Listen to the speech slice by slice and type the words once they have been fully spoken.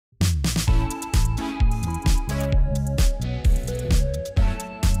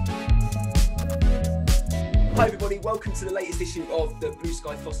welcome to the latest issue of the Blue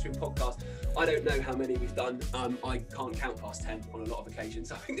Sky Fostering Podcast. I don't know how many we've done. I can't count past 10 on a lot of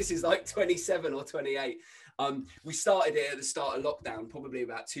occasions. I think this is like 27 or 28. We started it at the start of lockdown, probably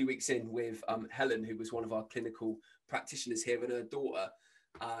about 2 weeks in, with Helen, who was one of our clinical practitioners here, and her daughter.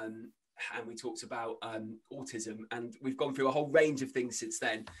 And we talked about autism, and we've gone through a whole range of things since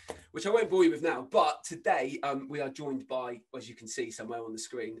then, which I won't bore you with now. But today we are joined by, as you can see somewhere on the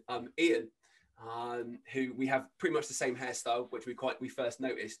screen, Ian, who we have pretty much the same hairstyle, which we first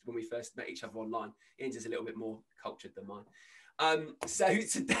noticed when we first met each other online. Ian's is a little bit more cultured than mine. So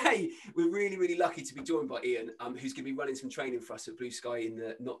today we're really lucky to be joined by Ian, who's going to be running some training for us at Blue Sky in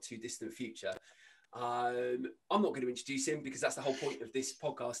the not too distant future. I'm not going to introduce him because that's the whole point of this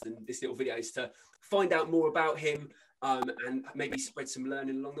podcast and this little video, is to find out more about him and maybe spread some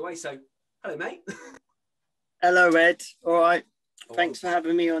learning along the way. So hello, mate. Hello, Ed. All right. Thanks for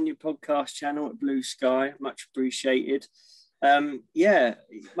having me on your podcast channel at Blue Sky. Much appreciated. Yeah,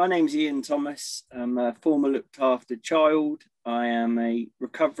 my name's Ian Thomas. I'm a former looked after child. I am a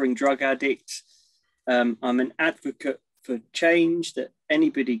recovering drug addict. I'm an advocate for change, that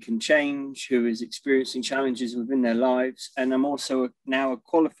anybody can change who is experiencing challenges within their lives. And I'm also now a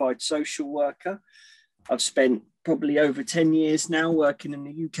qualified social worker. I've spent probably over 10 years now working in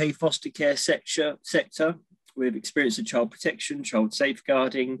the UK foster care sector with experience in child protection, child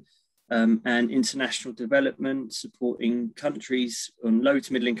safeguarding, and international development, supporting countries, low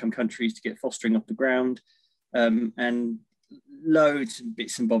to middle income countries, to get fostering off the ground, and loads and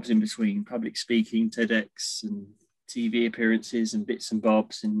bits and bobs in between, public speaking, TEDx and TV appearances and bits and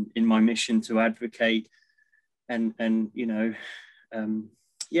bobs in my mission to advocate and you know,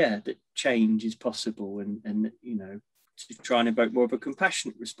 that change is possible and you know, to try and evoke more of a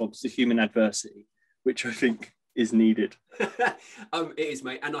compassionate response to human adversity, which I think is needed. It is,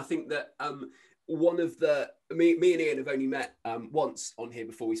 mate. And I think that one of the, me and Ian have only met once on here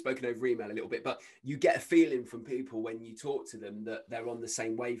before. We've spoken over email a little bit, but you get a feeling from people when you talk to them that they're on the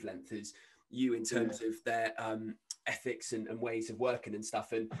same wavelength as you in terms of their ethics and ways of working and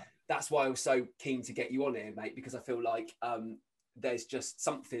stuff. And that's why I was so keen to get you on here, mate, because I feel like there's just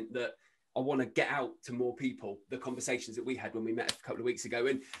something that I want to get out to more people, the conversations that we had when we met a couple of weeks ago.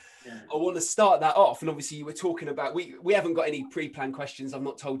 And I want to start that off. And obviously you were talking about, we haven't got any pre-planned questions. I've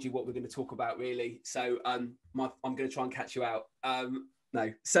not told you what we're going to talk about really. So I'm going to try and catch you out. No.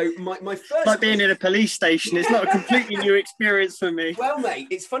 So my first... Like being in a police station. It's not a completely new experience for me. Well, mate,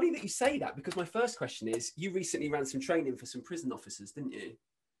 it's funny that you say that, because my first question is, you recently ran some training for some prison officers, didn't you?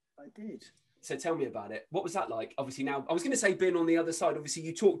 I did. So tell me about it. What was that like? Obviously now, I was going to say being on the other side. Obviously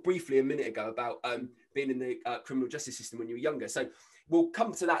you talked briefly a minute ago about being in the criminal justice system when you were younger. So we'll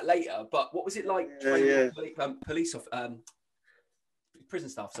come to that later. But what was it like training prison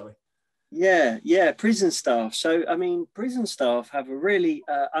staff, sorry? Yeah, prison staff. So, I mean, prison staff have a really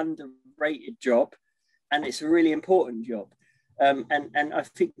underrated job, and it's a really important job. And I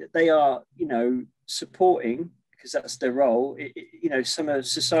think that they are, you know, supporting, because that's their role, you know, some of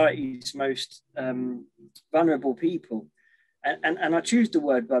society's most vulnerable people. And I choose the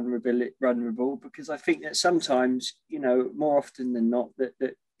word vulnerable because I think that sometimes, you know, more often than not,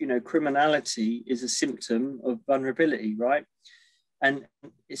 that you know, criminality is a symptom of vulnerability, right? And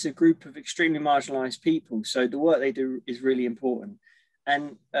it's a group of extremely marginalized people. So the work they do is really important.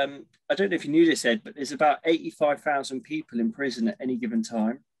 And I don't know if you knew this, Ed, but there's about 85,000 people in prison at any given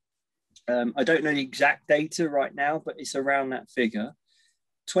time. I don't know the exact data right now, but it's around that figure.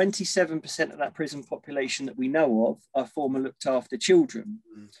 27% of that prison population that we know of are former looked after children.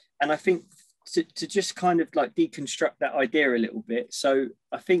 And I think to just kind of like deconstruct that idea a little bit. So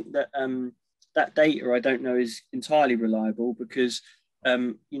I think that that data, I don't know, is entirely reliable because,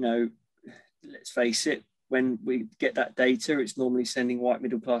 you know, let's face it, when we get that data, it's normally sending white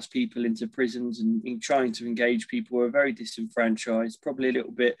middle class people into prisons and trying to engage people who are very disenfranchised, probably a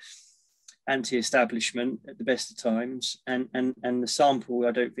little bit anti-establishment at the best of times, and the sample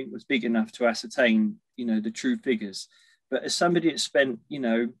I don't think was big enough to ascertain, you know, the true figures. But as somebody that spent, you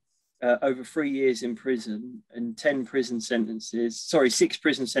know, over 3 years in prison and 6 prison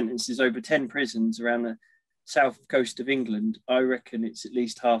sentences over 10 prisons around the south coast of England, I reckon it's at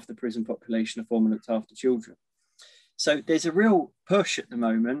least half the prison population of former looked after children. So there's a real push at the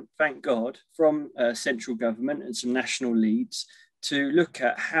moment, thank God, from central government and some national leads to look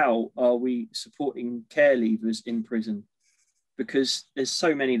at how are we supporting care leavers in prison, because there's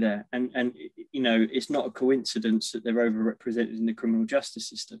so many there. And you know, it's not a coincidence that they're overrepresented in the criminal justice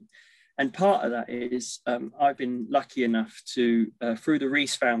system. And part of that is I've been lucky enough to, through the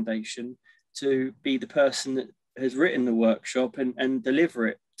Reese Foundation, to be the person that has written the workshop and deliver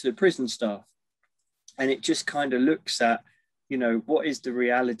it to prison staff. And it just kind of looks at, you know, what is the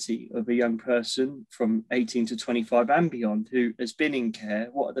reality of a young person from 18 to 25 and beyond who has been in care?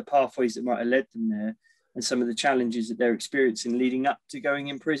 What are the pathways that might have led them there? And some of the challenges that they're experiencing leading up to going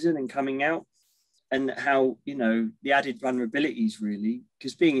in prison and coming out, and how, you know, the added vulnerabilities really,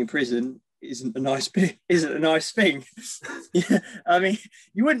 because being in prison isn't a nice thing. Yeah, I mean,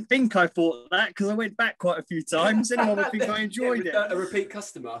 you wouldn't think I thought that because I went back quite a few times. Anyone would think I enjoyed it. A repeat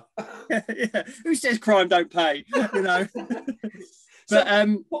customer. Yeah. Who says crime don't pay? You know. But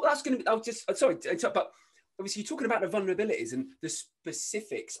well, that's going to be. I'll just sorry, but obviously you're talking about the vulnerabilities and the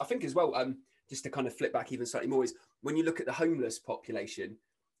specifics. I think as well. Just to kind of flip back even slightly more is when you look at the homeless population.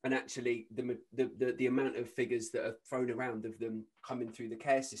 And actually, the amount of figures that are thrown around of them coming through the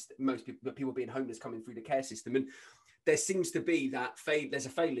care system, most people being homeless coming through the care system, and there seems to be that there's a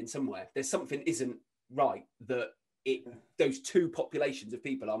failing somewhere. There's something isn't right that those two populations of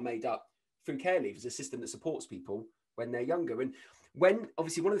people are made up through care leave as a system that supports people when they're younger. And when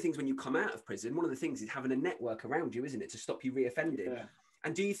obviously one of the things when you come out of prison, one of the things is having a network around you, isn't it, to stop you reoffending? Yeah.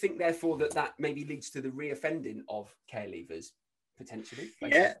 And do you think therefore that maybe leads to the reoffending of care leavers? Potentially.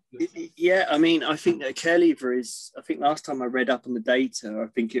 Yeah. I mean, I think that a care leaver is, I think last time I read up on the data, I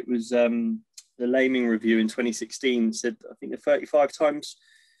think it was the Laming review in 2016 said, I think they're 35 times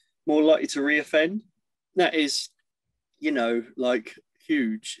more likely to reoffend. That is, you know, like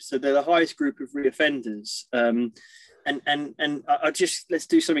huge. So they're the highest group of reoffenders. And I just, let's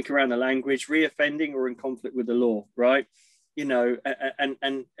do something around the language, reoffending or in conflict with the law, right? You know,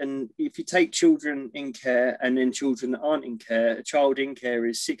 and if you take children in care and then children that aren't in care, a child in care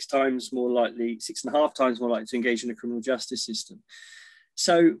is 6.5 times more likely to engage in the criminal justice system.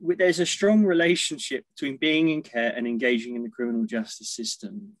 So there's a strong relationship between being in care and engaging in the criminal justice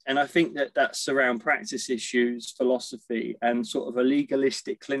system. And I think that that's around practice issues, philosophy, and sort of a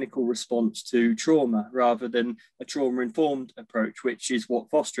legalistic clinical response to trauma rather than a trauma-informed approach, which is what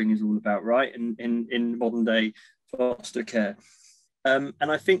fostering is all about, right? In modern day foster care. And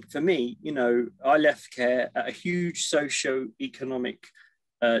I think for me, you know, I left care at a huge socio-economic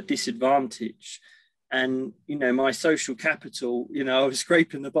disadvantage. And, you know, my social capital, you know, I was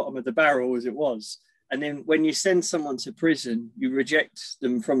scraping the bottom of the barrel as it was. And then when you send someone to prison, you reject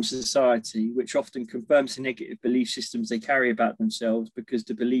them from society, which often confirms the negative belief systems they carry about themselves, because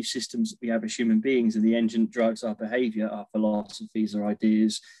the belief systems that we have as human beings are the engine that drives our behavior, our philosophies, our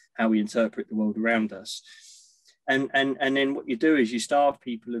ideas, how we interpret the world around us. And then what you do is you starve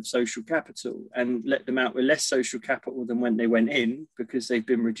people of social capital and let them out with less social capital than when they went in, because they've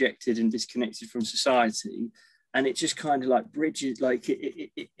been rejected and disconnected from society. And it just kind of like bridges, like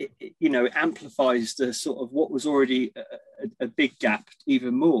it you know, amplifies the sort of what was already a big gap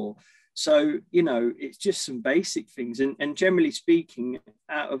even more. So, you know, it's just some basic things. And generally speaking,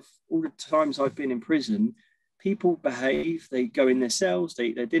 out of all the times I've been in prison, people behave, they go in their cells, they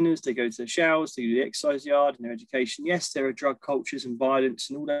eat their dinners, they go to the showers, they do the exercise yard and their education. Yes, there are drug cultures and violence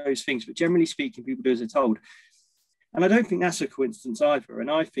and all those things, but generally speaking, people do as they're told. And I don't think that's a coincidence either.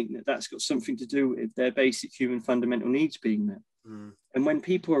 And I think that that's got something to do with their basic human fundamental needs being met. Mm. And when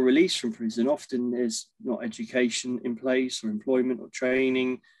people are released from prison, often there's not education in place or employment or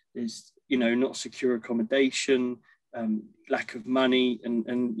training. There's, you know, not secure accommodation, lack of money.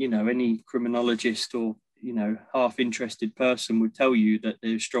 And, you know, any criminologist or, you know, half-interested person would tell you that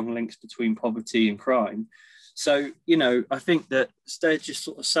there's strong links between poverty and crime. So, you know, I think that they're just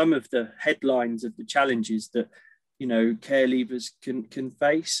sort of some of the headlines of the challenges that, you know, care leavers can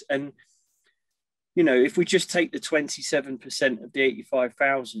face. And, you know, if we just take the 27% of the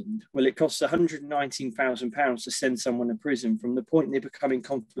 85,000, well, it costs £119,000 to send someone to prison from the point they become in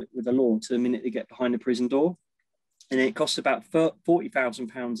conflict with the law to the minute they get behind the prison door. And it costs about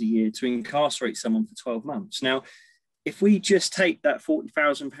 £40,000 a year to incarcerate someone for 12 months. Now, if we just take that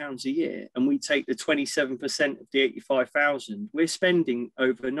 £40,000 a year and we take the 27% of the 85,000, we're spending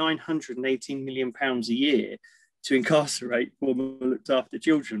over £918 million a year to incarcerate formerly looked after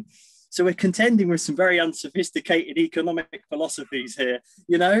children. So we're contending with some very unsophisticated economic philosophies here,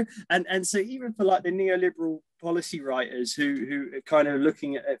 you know? And so even for like the neoliberal policy writers who are kind of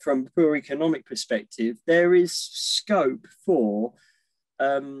looking at it from a pure economic perspective, there is scope for,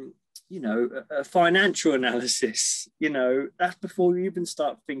 you know, a financial analysis. You know, that's before you even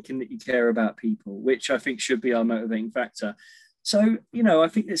start thinking that you care about people, which I think should be our motivating factor. So, you know, I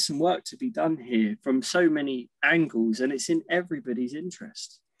think there's some work to be done here from so many angles, and it's in everybody's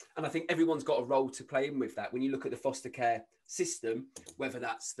interest. And I think everyone's got a role to play in with that. When you look at the foster care system, whether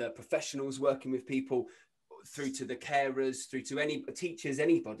that's the professionals working with people, through to the carers, through to any teachers,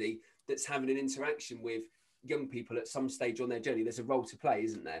 anybody that's having an interaction with young people at some stage on their journey, there's a role to play,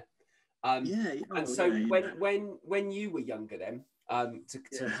 isn't there? And so when you were younger then, to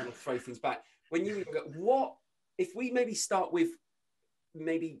kind of throw things back, when you were younger, what, if we maybe start with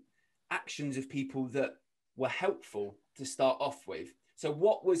maybe actions of people that were helpful to start off with. So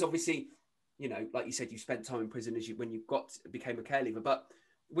what was, obviously, you know, like you said, you spent time in prison when you became a care leaver, but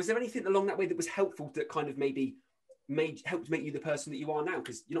was there anything along that way that was helpful that kind of maybe helped make you the person that you are now?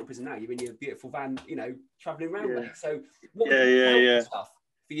 Because you're not in prison now, you're in your beautiful van, you know, traveling around. Mate. So what was helpful stuff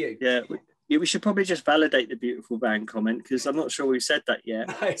for you? Yeah. We should probably just validate the beautiful van comment, because I'm not sure we've said that yet.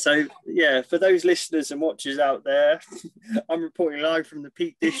 No. So, yeah, for those listeners and watchers out there, I'm reporting live from the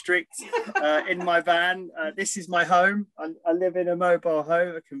Peak District in my van. This is my home. I live in a mobile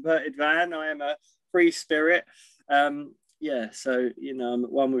home, a converted van. I am a free spirit. So, you know, I'm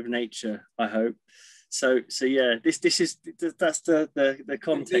at one with nature, I hope. So yeah, that's the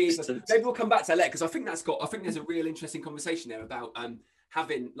context. Maybe we'll come back to that later, because I think there's a real interesting conversation there about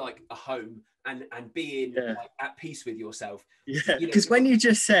having like a home and being like, at peace with yourself. Yeah, because when you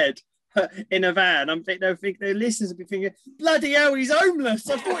just said in a van, I think the listeners will be thinking, bloody hell, he's homeless.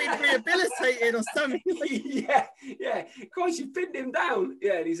 I thought he'd rehabilitated or something. yeah. Christ, you pinned him down.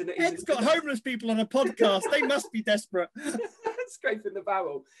 Yeah, he's got homeless people on a podcast. They must be desperate. Scraping the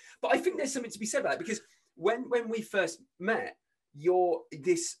barrel. But I think there's something to be said about that, because when we first met, you're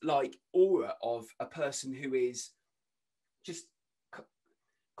this like aura of a person who is just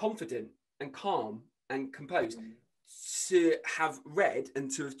confident and calm and composed. To have read and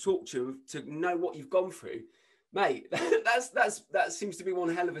to have talked to know what you've gone through, mate, that seems to be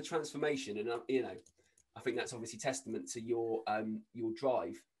one hell of a transformation. And you know, I think that's obviously testament to your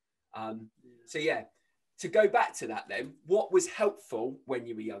drive. So yeah, to go back to that then, what was helpful when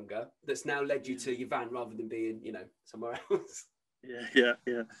you were younger that's now led you to your van rather than being, you know, somewhere else? Yeah.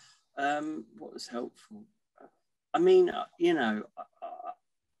 What was helpful? I mean, you know,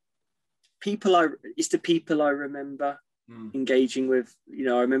 it's the people I remember engaging with. You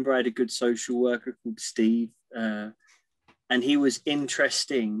know, I remember I had a good social worker called Steve, and he was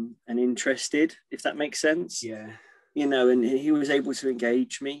interesting and interested, if that makes sense. Yeah. You know, and he was able to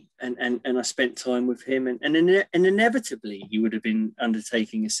engage me, and I spent time with him, and inevitably he would have been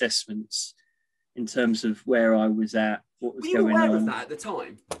undertaking assessments in terms of where I was at, what was going on. Were you aware of that at the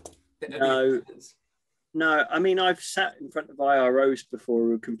time? No, I mean, I've sat in front of IROs before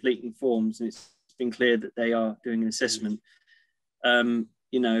who are completing forms, and it's been clear that they are doing an assessment. You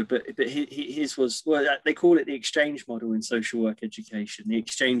know, but his was, well, they call it the exchange model in social work education. The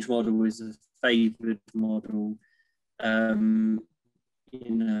exchange model is a favoured model, you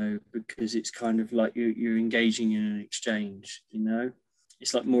know, because it's kind of like you're engaging in an exchange, you know.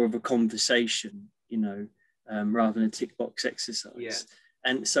 It's like more of a conversation, you know, rather than a tick box exercise. Yeah.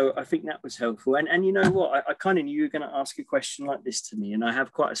 And so I think that was helpful. And you know what? I kind of knew you were going to ask a question like this to me. And I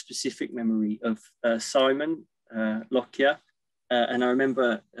have quite a specific memory of Simon Lockyer. And I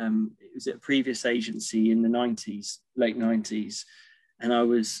remember it was at a previous agency in the 90s, late 90s. And I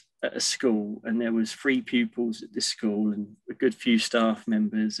was at a school, and there was 3 pupils at this school and a good few staff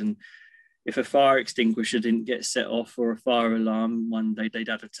members. And if a fire extinguisher didn't get set off or a fire alarm one day, they'd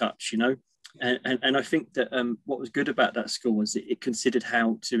have a touch, you know. And I think that what was good about that school was it considered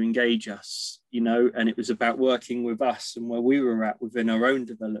how to engage us, you know, and it was about working with us and where we were at within our own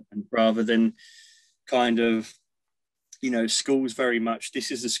development, rather than kind of, you know, schools very much, this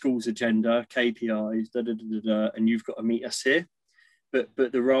is the school's agenda, KPIs, and you've got to meet us here. But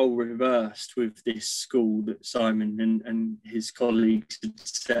the role reversed with this school that Simon and his colleagues had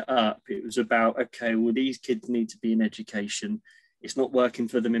set up. It was about, okay, well, these kids need to be in education. It's not working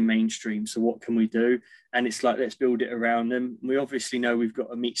for them in mainstream, so what can we do? And it's like, let's build it around them. We obviously know we've got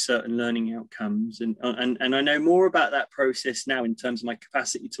to meet certain learning outcomes. And I know more about that process now in terms of my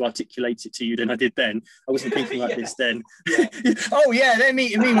capacity to articulate it to you than I did then. I wasn't thinking like this then. Yeah. Oh, yeah, they're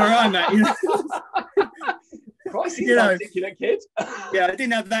meeting me where I'm at. You know? Christ, he's an articulate kid. Yeah, I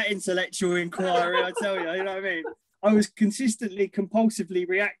didn't have that intellectual inquiry, I tell you, you know what I mean? I was consistently, compulsively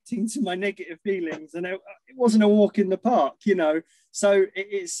reacting to my negative feelings, and it wasn't a walk in the park, you know. So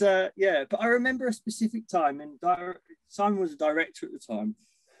it's, but I remember a specific time, and Simon was a director at the time,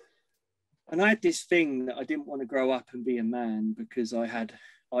 and I had this thing that I didn't want to grow up and be a man, because I had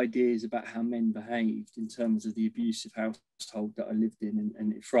ideas about how men behaved in terms of the abusive household that I lived in,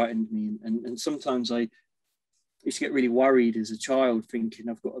 and it frightened me, and sometimes I used to get really worried as a child, thinking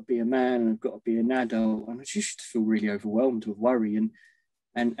I've got to be a man and I've got to be an adult, and I just used to feel really overwhelmed with worry.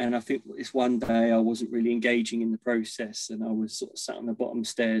 And I think this one day I wasn't really engaging in the process, and I was sort of sat on the bottom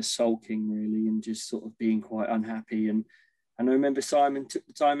stairs sulking really, and just sort of being quite unhappy. And I remember Simon took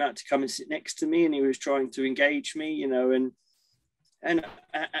the time out to come and sit next to me, and he was trying to engage me, you know, and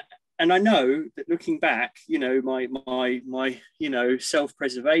I know that looking back, you know, my you know,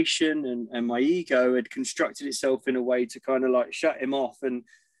 self-preservation and my ego had constructed itself in a way to kind of like shut him off and,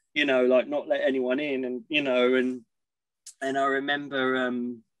 you know, like not let anyone in, and, you know, and I remember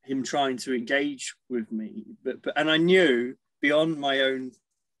him trying to engage with me, but and I knew beyond my own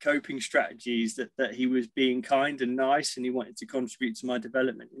coping strategies that he was being kind and nice, and he wanted to contribute to my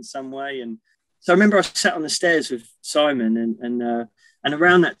development in some way. And so I remember I sat on the stairs with Simon, and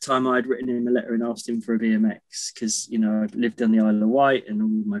around that time I had written him a letter and asked him for a BMX, because, you know, I lived on the Isle of Wight and all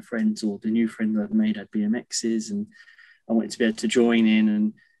my friends, or the new friends I'd made, had BMXs, and I wanted to be able to join in,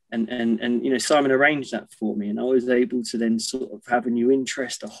 and you know, Simon arranged that for me, and I was able to then sort of have a new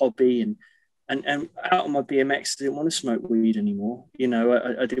interest, a hobby, and out on my BMX, I didn't want to smoke weed anymore. You know,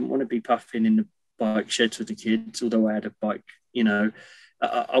 I didn't want to be puffing in the bike sheds with the kids, although I had a bike. You know,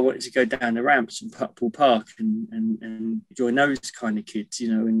 I wanted to go down the ramps and Pool Park and join those kind of kids,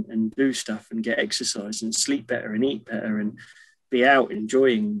 you know, and do stuff and get exercise and sleep better and eat better and be out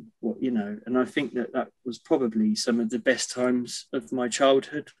enjoying what, you know. And I think that was probably some of the best times of my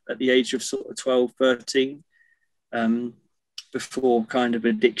childhood at the age of sort of 12, 13, before kind of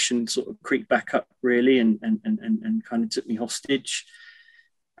addiction sort of creeped back up really and kind of took me hostage.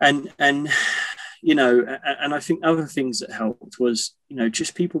 And you know, and I think other things that helped was, you know,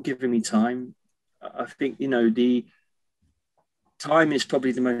 just people giving me time. I think, you know, the time is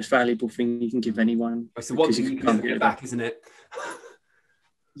probably the most valuable thing you can give anyone. It's the one thing you can't get back, isn't it?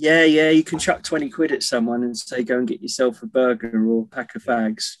 Yeah, you can chuck 20 quid at someone and say, go and get yourself a burger or a pack of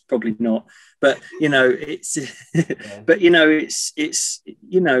fags. Probably not. But, you know, it's, but, you know, it's,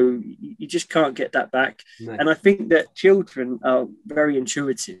 you know, you just can't get that back. No. And I think that children are very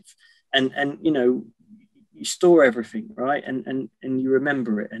intuitive, and, you know, you store everything, right? And you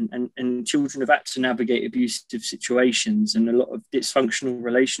remember it. And children have had to navigate abusive situations and a lot of dysfunctional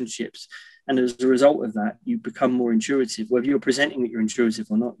relationships. And as a result of that, you become more intuitive. Whether you're presenting that you're intuitive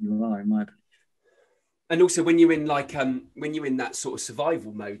or not, you are, in my opinion. And also when you're in like when you're in that sort of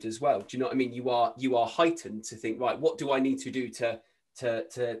survival mode as well, do you know what I mean? You are heightened to think, right, what do I need to do to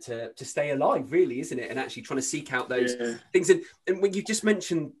stay alive, really, isn't it? And actually trying to seek out those things. And when you just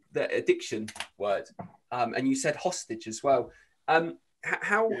mentioned the addiction word, and you said hostage as well,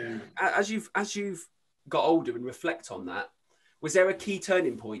 as you've got older and reflect on that, was there a key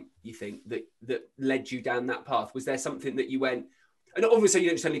turning point, you think, that led you down that path? Was there something that you went, and obviously you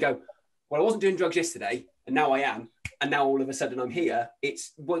don't suddenly go, well, I wasn't doing drugs yesterday and now I am, and now all of a sudden I'm here.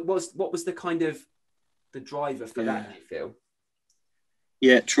 It's what was the kind of the driver for that, do you feel?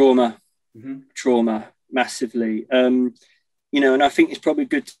 Yeah, trauma massively. You know, and I think it's probably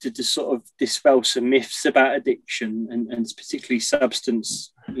good to sort of dispel some myths about addiction and particularly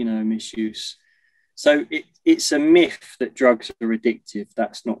substance, you know, misuse. So it's a myth that drugs are addictive.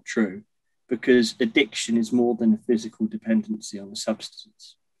 That's not true, because addiction is more than a physical dependency on a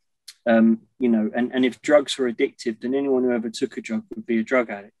substance. You know, and if drugs were addictive, then anyone who ever took a drug would be a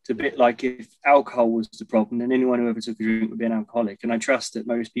drug addict. It's a bit like if alcohol was the problem, then anyone who ever took a drink would be an alcoholic. And I trust that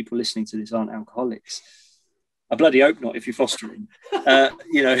most people listening to this aren't alcoholics. I bloody hope not if you're fostering,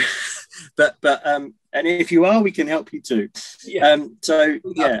 you know, but and if you are, we can help you too. So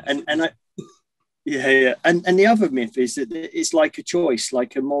yeah, and the other myth is that it's like a choice,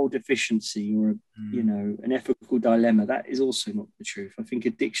 like a moral deficiency or you know, an ethical dilemma. That is also not the truth. I think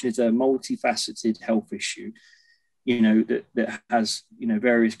addiction is a multifaceted health issue, you know, that has, you know,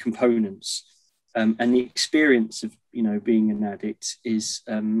 various components, and the experience of, you know, being an addict is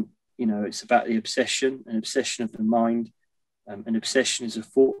you know, it's about the obsession, an obsession of the mind. An obsession is a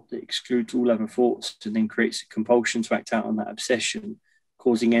thought that excludes all other thoughts and then creates a compulsion to act out on that obsession,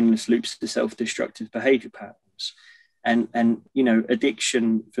 causing endless loops of self-destructive behavior patterns. And you know,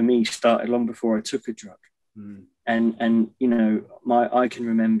 addiction for me started long before I took a drug. And you know, I can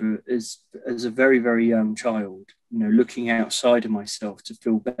remember as a very, very young child, you know, looking outside of myself to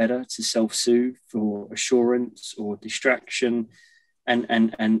feel better, to self-soothe, for assurance or distraction.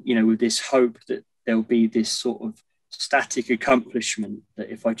 And you know, with this hope that there'll be this sort of static accomplishment, that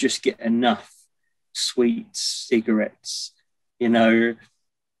if I just get enough sweets, cigarettes, you know,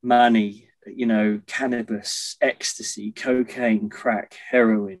 money, you know, cannabis, ecstasy, cocaine, crack,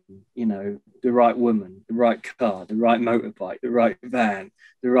 heroin, you know, the right woman, the right car, the right motorbike, the right van,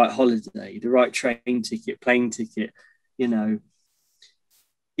 the right holiday, the right train ticket, plane ticket, you know,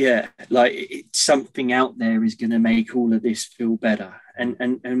 yeah, like something out there is going to make all of this feel better.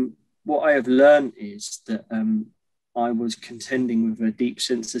 And what I have learned is that I was contending with a deep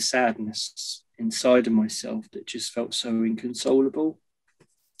sense of sadness inside of myself that just felt so inconsolable.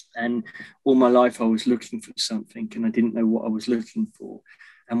 And all my life I was looking for something and I didn't know what I was looking for.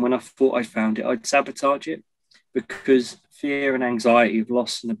 And when I thought I found it, I'd sabotage it, because fear and anxiety of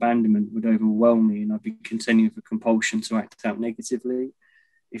loss and abandonment would overwhelm me, and I'd be continuing with a compulsion to act out negatively.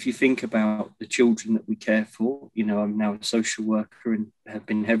 If you think about the children that we care for, you know, I'm now a social worker and have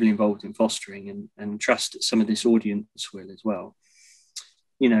been heavily involved in fostering, and trust that some of this audience will as well.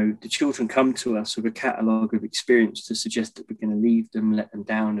 You know, the children come to us with a catalogue of experience to suggest that we're going to leave them, let them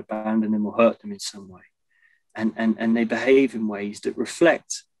down, abandon them, or hurt them in some way. And they behave in ways that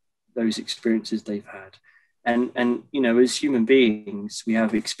reflect those experiences they've had. And you know, as human beings, we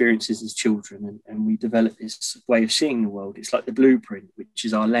have experiences as children, and we develop this way of seeing the world. It's like the blueprint, which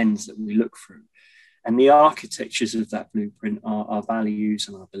is our lens that we look through. And the architectures of that blueprint are our values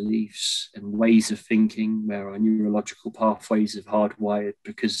and our beliefs and ways of thinking, where our neurological pathways are hardwired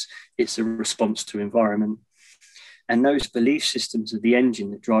because it's a response to environment. And those belief systems are the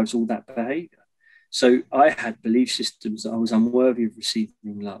engine that drives all that behavior. So I had belief systems that I was unworthy of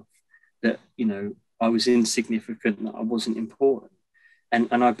receiving love, that, you know, I was insignificant, that I wasn't important.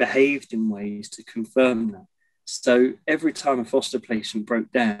 And I behaved in ways to confirm that. So every time a foster placement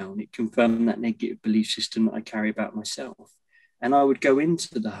broke down, it confirmed that negative belief system that I carry about myself. And I would go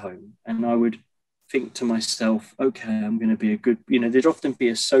into the home and I would think to myself, okay, I'm going to be a good, you know, there'd often be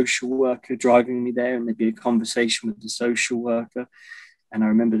a social worker driving me there, and there'd be a conversation with the social worker. And I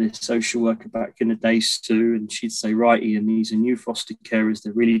remember this social worker back in the days too, and she'd say, right, Ian, these are new foster carers.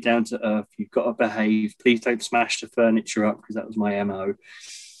 They're really down to earth. You've got to behave. Please don't smash the furniture up, because that was my MO.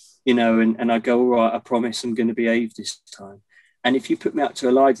 You know, and I go, all right, I promise I'm going to behave this time. And if you put me up to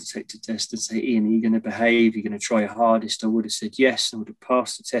a lie detector test and say, Ian, are you going to behave? You're going to try your hardest? I would have said yes, and I would have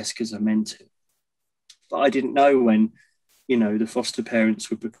passed the test because I meant to. But I didn't know when, you know, the foster parents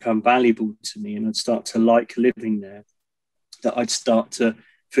would become valuable to me and I'd start to like living there, that I'd start to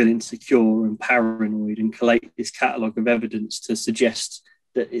feel insecure and paranoid and collate this catalogue of evidence to suggest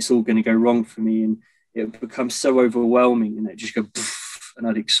that it's all going to go wrong for me. And it would become so overwhelming, and it'd just go poof, and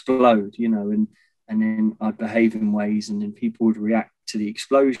I'd explode, you know, and then I'd behave in ways, and then people would react to the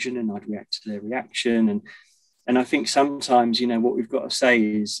explosion and I'd react to their reaction. And I think sometimes, you know, what we've got to say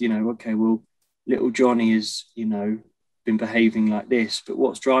is, you know, okay, well, little Johnny is, you know, been behaving like this, but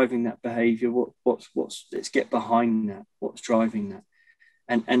what's driving that behavior? What's let's get behind that. What's driving that?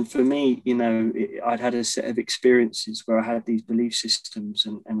 And for me, you know, I'd had a set of experiences where I had these belief systems,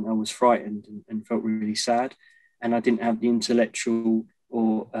 and I was frightened and felt really sad, and I didn't have the intellectual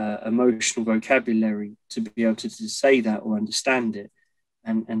or emotional vocabulary to be able to say that or understand it.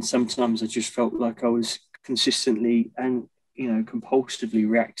 And sometimes I just felt like I was consistently and, you know, compulsively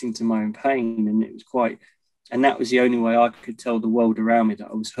reacting to my own pain, and it was quite. And that was the only way I could tell the world around me that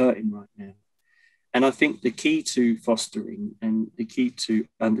I was hurting right now. And I think the key to fostering and the key to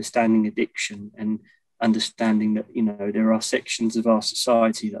understanding addiction and understanding that, you know, there are sections of our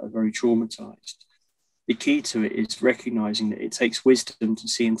society that are very traumatized. The key to it is recognizing that it takes wisdom to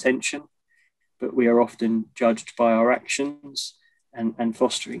see intention, but we are often judged by our actions. And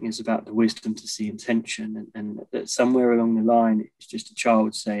fostering is about the wisdom to see intention, and that somewhere along the line, it's just a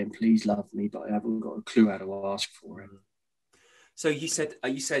child saying, please love me, but I haven't got a clue how to ask for it. So you said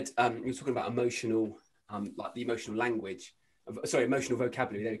you were talking about emotional, like the emotional language, emotional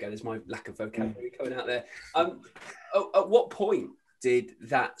vocabulary. There we go. There's my lack of vocabulary coming out there. At what point did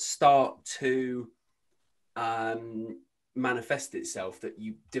that start to manifest itself, that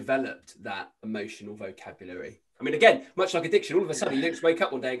you developed that emotional vocabulary? I mean, again, much like addiction, all of a sudden you don't just wake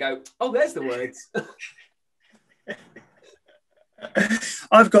up one day and go, oh, there's the words.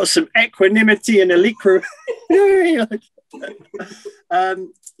 I've got some equanimity and equilibrium.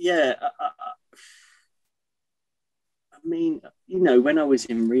 Yeah. I mean, you know, when I was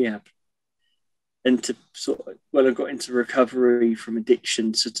in rehab, and to I got into recovery from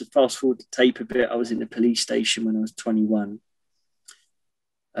addiction. So to fast forward the tape a bit, I was in the police station when I was 21.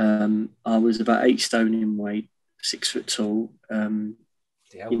 I was about 8 stone in weight, 6 foot tall. You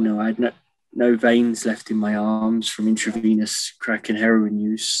know, I had no veins left in my arms from intravenous crack and heroin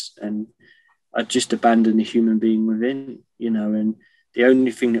use, and I'd just abandoned the human being within, you know, and the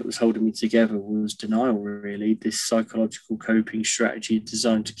only thing that was holding me together was denial, really, this psychological coping strategy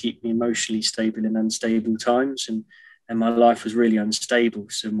designed to keep me emotionally stable in unstable times. And my life was really unstable.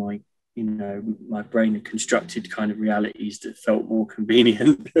 So my brain had constructed kind of realities that felt more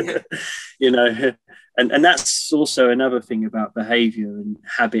convenient, you know. And that's also another thing about behavior and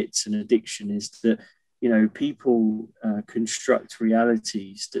habits and addiction, is that, you know, people construct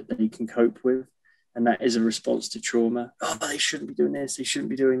realities that they can cope with. And that is a response to trauma. Oh, they shouldn't be doing this, they shouldn't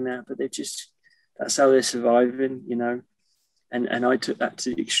be doing that, but that's how they're surviving, you know. And I took that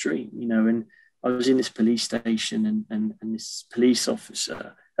to the extreme, you know, and I was in this police station, and this police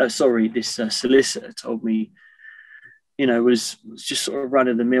officer, this solicitor told me, was just sort of run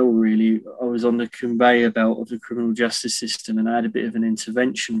of the mill, really. I was on the conveyor belt of the criminal justice system, and I had a bit of an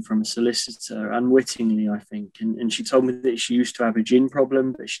intervention from a solicitor, unwittingly, I think. And she told me that she used to have a gin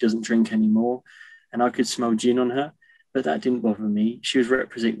problem, but she doesn't drink anymore. And I could smell gin on her, but that didn't bother me. She was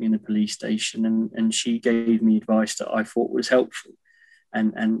representing me in the police station, and she gave me advice that I thought was helpful.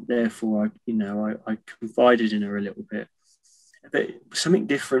 And therefore, I confided in her a little bit. But something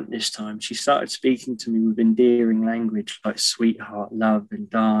different this time. She started speaking to me with endearing language like sweetheart, love, and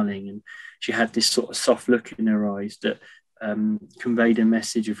darling. And she had this sort of soft look in her eyes that conveyed a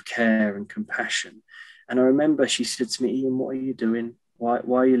message of care and compassion. And I remember she said to me, Ian, what are you doing? Why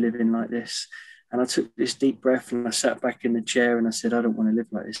are you living like this? And I took this deep breath and I sat back in the chair and I said, I don't want to live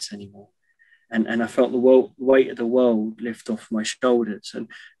like this anymore. And I felt the weight of the world lift off my shoulders. And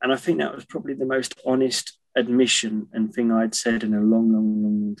I think that was probably the most honest admission and thing I'd said in a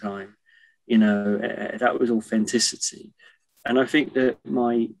long time. That was authenticity. And I think that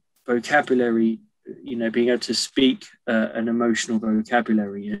my vocabulary, being able to speak an emotional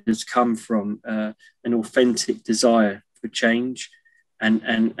vocabulary has come from an authentic desire for change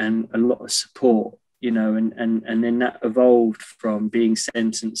and a lot of support, and then that evolved from being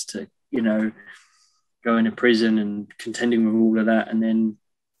sentenced to, going to prison and contending with all of that, and then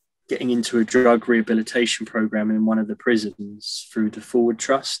getting into a drug rehabilitation program in one of the prisons through the Forward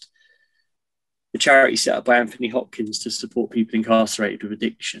Trust, the charity set up by Anthony Hopkins to support people incarcerated with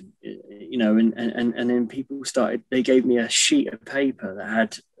addiction. And then people they gave me a sheet of paper that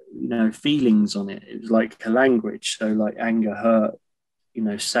had, feelings on it. It was like a language. So like anger, hurt,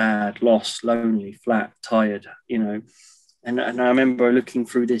 sad, lost, lonely, flat, tired, And I remember looking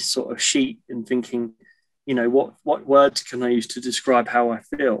through this sort of sheet and thinking, what words can I use to describe how I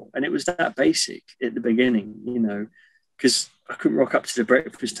feel? And it was that basic at the beginning, because I couldn't rock up to the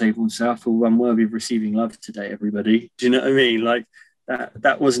breakfast table and say, I feel unworthy of receiving love today, everybody. Do you know what I mean? Like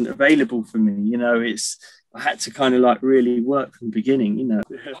that wasn't available for me. I had to kind of like really work from the beginning,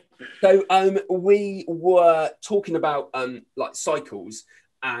 So we were talking about like cycles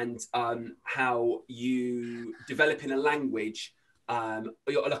and how you develop in a language,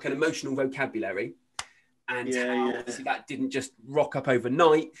 like an emotional vocabulary, and obviously that didn't just rock up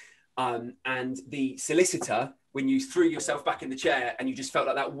overnight. And the solicitor, when you threw yourself back in the chair and you just felt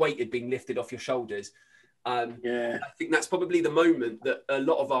like that weight had been lifted off your shoulders. I think that's probably the moment that a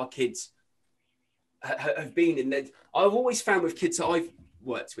lot of our kids have been in. I've always found with kids that I've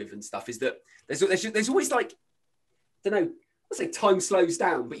worked with and stuff is that there's always like, I don't know, I'd say time slows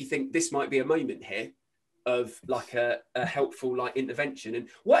down, but you think this might be a moment here of like a helpful like intervention. And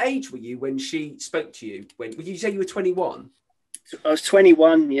what age were you when she spoke to you? Would you say you were 21? I was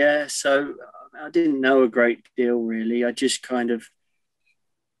 21, yeah. So I didn't know a great deal, really. I just kind of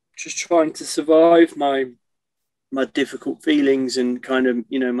just trying to survive my difficult feelings and kind of,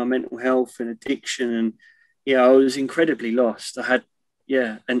 my mental health and addiction. And I was incredibly lost. I had,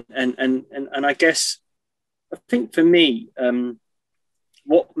 and I guess, I think for me,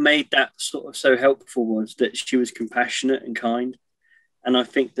 what made that sort of so helpful was that she was compassionate and kind. And I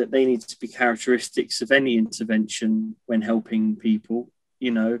think that they need to be characteristics of any intervention when helping people.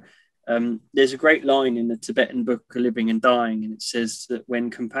 There's a great line in the Tibetan book of Living and Dying, and it says that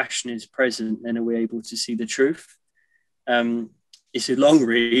when compassion is present, then are we able to see the truth. It's a long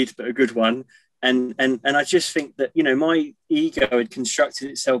read, but a good one. And I just think that, my ego had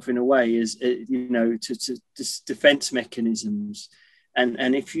constructed itself in a way as, to defense mechanisms.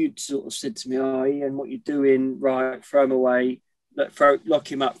 And if you'd sort of said to me, oh, Ian, what you doing? Right, throw him away,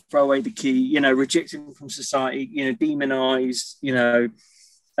 lock him up, throw away the key, reject him from society, demonize,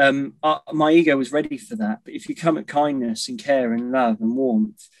 my ego was ready for that. But if you come at kindness and care and love and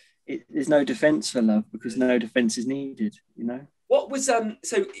warmth, there's no defense for love because no defense is needed, What was,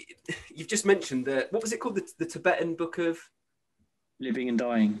 so you've just mentioned what was it called? The Tibetan book of Living and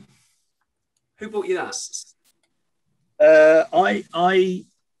Dying. Who brought you that?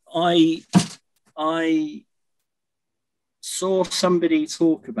 I saw somebody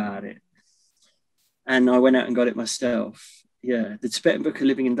talk about it and I went out and got it myself. Yeah, the Tibetan book of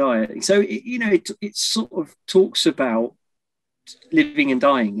Living and Dying. So, it sort of talks about living and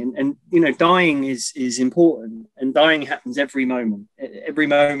dying, and dying is important, and dying happens every moment. Every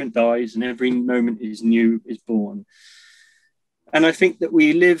moment dies and every moment is born. And I think that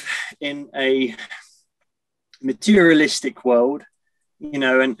we live in a materialistic world, and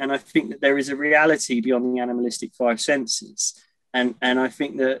I think that there is a reality beyond the animalistic five senses, and I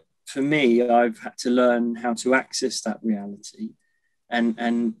think that for me, I've had to learn how to access that reality.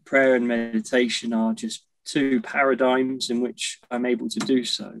 and prayer and meditation are just two paradigms in which I'm able to do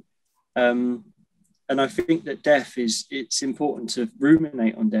so. And I think that death it's important to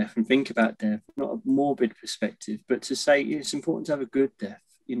ruminate on death and think about death, not a morbid perspective, but to say it's important to have a good death.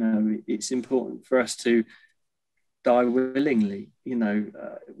 You know, it's important for us to die willingly. You know,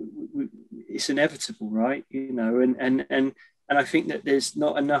 it's inevitable, right? You know, and I think that there's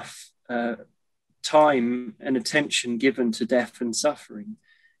not enough time and attention given to death and suffering.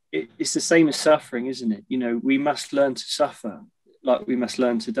 It's the same as suffering, isn't it? You know, we must learn to suffer like we must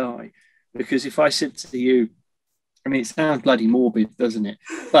learn to die. Because if I said to you, I mean, it sounds bloody morbid, doesn't it?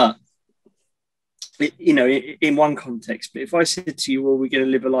 But, you know, in one context, but if I said to you, well, we're going to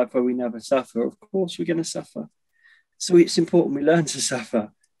live a life where we never suffer, of course we're going to suffer. So it's important we learn to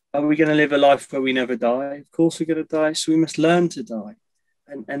suffer. Are we going to live a life where we never die? Of course we're going to die. So we must learn to die.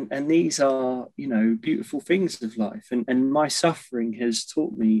 And these are, you know, beautiful things of life. And my suffering has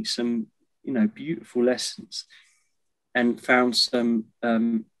taught me some, you know, beautiful lessons and found some,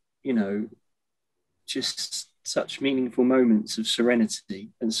 you know, just such meaningful moments of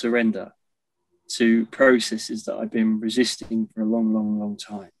serenity and surrender to processes that I've been resisting for a long, long, long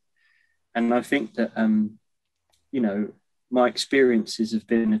time. And I think that, you know, my experiences have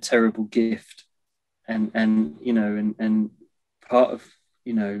been a terrible gift. And you know, and part of,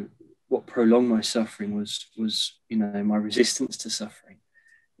 you know, what prolonged my suffering was, you know, my resistance to suffering.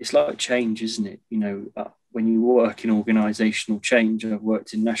 It's like change, isn't it? You know, when you work in organizational change, I've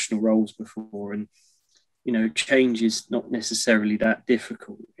worked in national roles before, and, you know, change is not necessarily that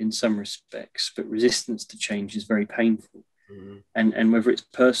difficult in some respects, but resistance to change is very painful. And whether it's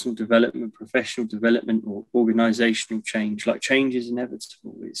personal development, professional development, or organizational change, like change is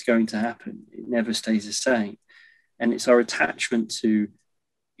inevitable. It's going to happen. It never stays the same. And it's our attachment to,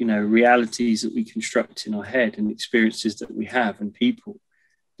 you know, realities that we construct in our head and experiences that we have and people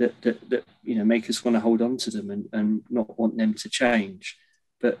that you know, make us want to hold on to them and not want them to change.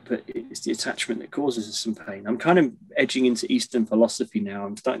 But it's the attachment that causes us some pain. I'm kind of edging into Eastern philosophy now.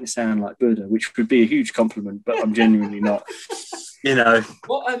 I'm starting to sound like Buddha, which would be a huge compliment, but I'm genuinely not. You know,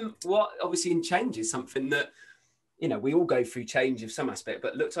 what obviously in change is something that, you know, we all go through change of some aspect,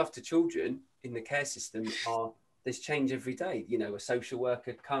 but looked after children in the care system there's change every day. You know, a social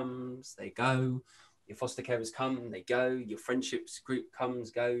worker comes, they go. Your foster carers come, they go. Your friendships group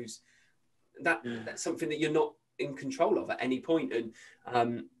comes, goes. That's something that you're not in control of at any point. And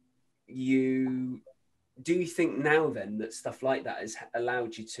do you think now then that stuff like that has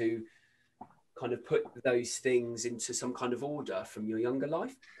allowed you to kind of put those things into some kind of order from your younger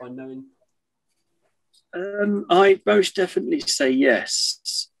life by knowing? I most definitely say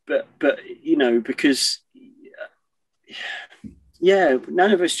yes, but you know, because yeah,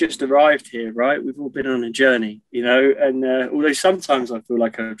 none of us just arrived here, right? We've all been on a journey, you know, and although sometimes I feel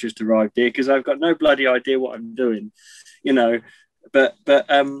like I've just arrived here because I've got no bloody idea what I'm doing, you know, but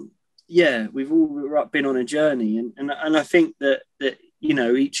yeah, we've all been on a journey, and I think that you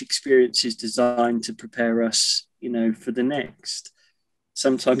know, each experience is designed to prepare us, you know, for the next,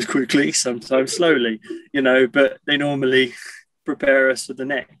 sometimes quickly, sometimes slowly, you know, but they normally prepare us for the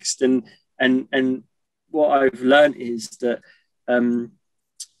next. And what I've learned is that,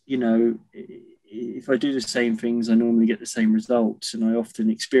 you know, if I do the same things, I normally get the same results, and I often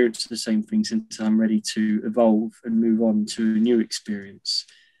experience the same things until I'm ready to evolve and move on to a new experience.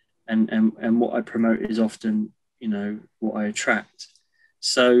 And what I promote is often, you know, what I attract.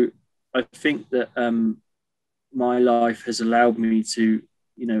 So I think that my life has allowed me to,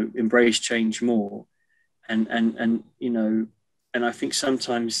 you know, embrace change more, and you know, and I think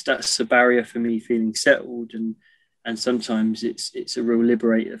sometimes that's a barrier for me feeling settled, and sometimes it's a real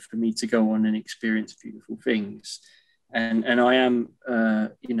liberator for me to go on and experience beautiful things. And I am,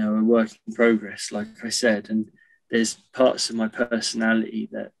 you know, a work in progress, like I said, and there's parts of my personality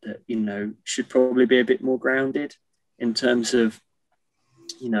that you know, should probably be a bit more grounded in terms of,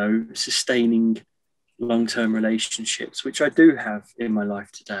 you know, sustaining long-term relationships, which I do have in my life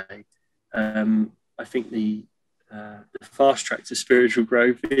today. I think the fast track to spiritual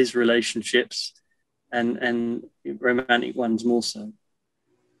growth is relationships, and romantic ones more so.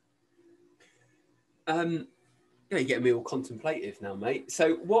 Yeah, you're getting me all contemplative now, mate.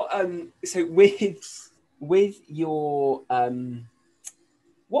 So what? So with your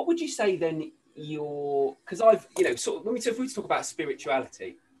what would you say then? Because I've, you know, sort of when we talk about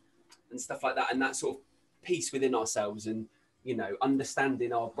spirituality and stuff like that, and that sort of peace within ourselves, and, you know,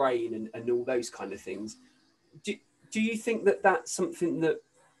 understanding our brain and all those kind of things. Do you think that that's something that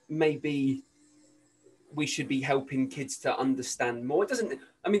maybe we should be helping kids to understand more? It doesn't.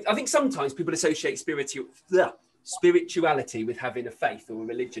 I mean, I think sometimes people associate spirituality with having a faith or a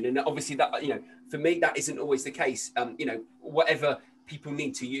religion. And obviously that, you know, for me, that isn't always the case. You know, whatever people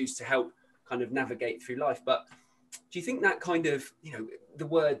need to use to help kind of navigate through life. But do you think that kind of, you know, the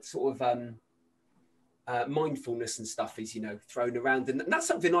word sort of mindfulness and stuff is, you know, thrown around, and that's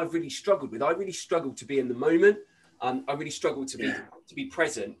something I've really struggled with. I really struggle to be in the moment. I really struggle to be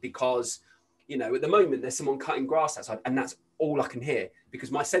present, because, you know, at the moment there's someone cutting grass outside and that's all I can hear,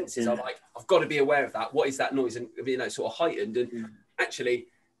 because my senses are like, I've got to be aware of that. What is that noise? And, you know, sort of heightened. And actually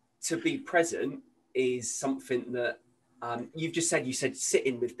to be present is something that you said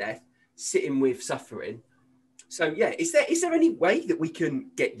sitting with death, sitting with suffering. So yeah, is there any way that we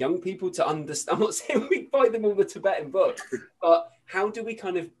can get young people to understand? I'm not saying we buy them all the Tibetan book, but how do we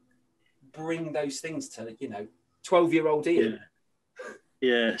kind of bring those things to, you know, 12-year-old Ian?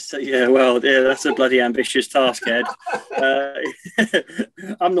 Well, that's a bloody ambitious task, Ed.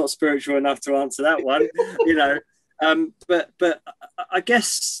 I'm not spiritual enough to answer that one, you know. But I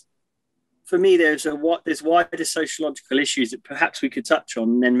guess for me, there's wider sociological issues that perhaps we could touch on,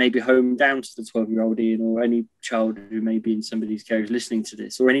 and then maybe home down to the 12-year-old Ian, or any child who may be in somebody's care who's listening to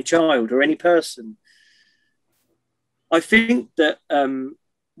this, or any child or any person. I think that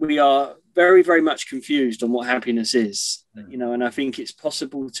we are very, very much confused on what happiness is, you know, and I think it's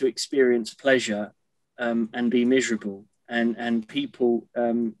possible to experience pleasure and be miserable. And people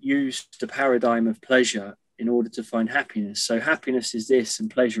use the paradigm of pleasure in order to find happiness. So happiness is this and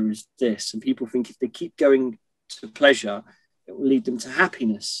pleasure is this. And people think if they keep going to pleasure, it will lead them to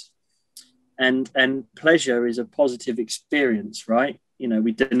happiness. And pleasure is a positive experience, right? You know,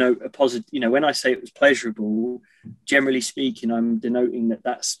 we denote a positive, you know, when I say it was pleasurable, generally speaking, I'm denoting that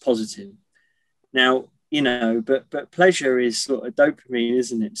that's positive. Now, you know, but pleasure is sort of dopamine,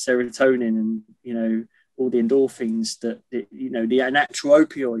 isn't it? Serotonin and, you know, all the endorphins that, you know, the natural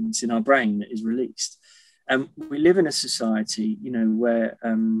opioids in our brain that is released. And we live in a society, you know, where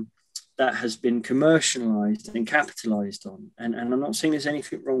that has been commercialized and capitalized on. And I'm not saying there's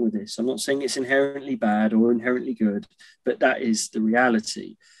anything wrong with this. I'm not saying it's inherently bad or inherently good, but that is the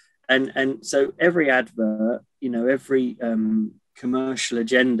reality. And so every advert, you know, every commercial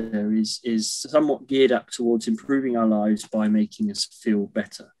agenda is somewhat geared up towards improving our lives by making us feel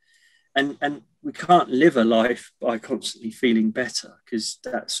better. And we can't live a life by constantly feeling better, because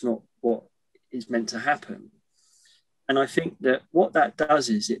that's not what is meant to happen. And I think that what that does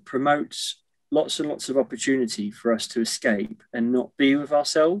is it promotes lots and lots of opportunity for us to escape and not be with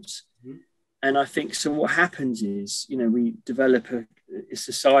ourselves. Mm-hmm. And I think so what happens is, you know, we develop a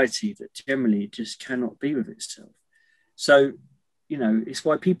society that generally just cannot be with itself. So, you know, it's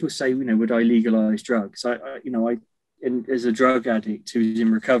why people say, you know, would I legalize drugs? And as a drug addict who's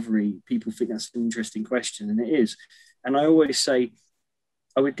in recovery, people think that's an interesting question, and it is. And I always say,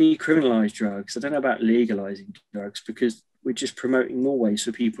 I would decriminalize drugs. I don't know about legalizing drugs, because we're just promoting more ways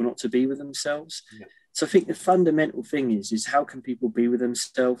for people not to be with themselves. Yeah. So I think the fundamental thing is how can people be with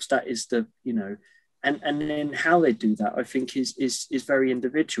themselves? That is the, you know, and then how they do that, I think is very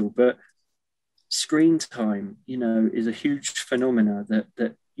individual. But screen time, you know, is a huge phenomena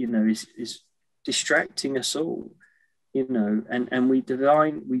that you know is distracting us all. You know, and we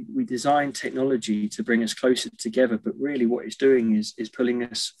design technology to bring us closer together, but really what it's doing is pulling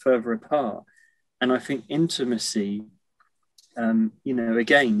us further apart. And I think intimacy, you know,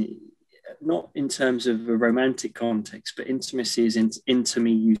 again, not in terms of a romantic context, but intimacy is into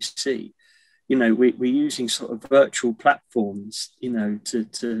me, you see. You know, we're using sort of virtual platforms, you know,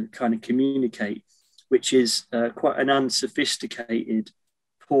 to kind of communicate, which is quite an unsophisticated,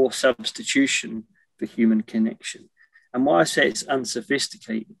 poor substitution for human connection. And why I say it's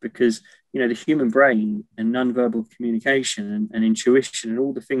unsophisticated, because, you know, the human brain and nonverbal communication and intuition and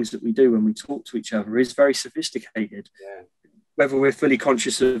all the things that we do when we talk to each other is very sophisticated, whether we're fully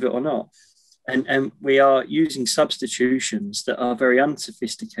conscious of it or not. And we are using substitutions that are very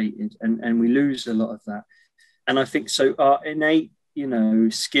unsophisticated, and we lose a lot of that. And I think so our innate, you know,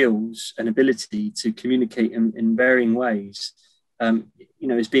 skills and ability to communicate in varying ways, you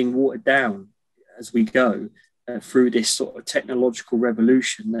know, is being watered down as we go. Through this sort of technological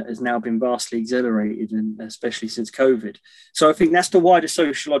revolution that has now been vastly accelerated, and especially since COVID. So I think that's the wider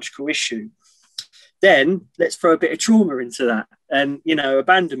sociological issue. Then let's throw a bit of trauma into that, and, you know,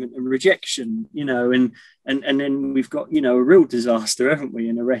 abandonment and rejection, you know, and then we've got, you know, a real disaster, haven't we?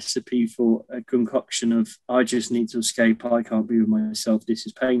 And a recipe for a concoction of, I just need to escape, I can't be with myself, this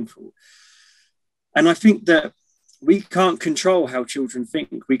is painful. And I think that we can't control how children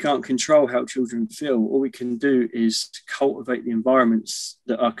think. We can't control how children feel. All we can do is cultivate the environments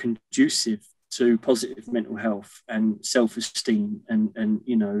that are conducive to positive mental health and self-esteem and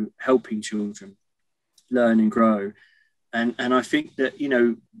you know, helping children. learn and grow. And I think that, you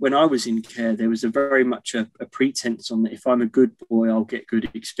know, when I was in care, there was a very much a pretense on that if I'm a good boy, I'll get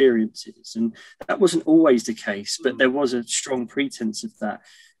good experiences. And that wasn't always the case, but there was a strong pretense of that.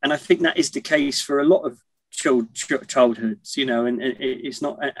 And I think that is the case for a lot of childhoods, you know, and it's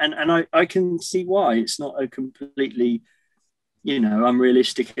not, and I can see why it's not a completely, you know,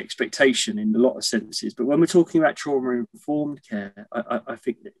 unrealistic expectation in a lot of senses. But when we're talking about trauma-informed care, I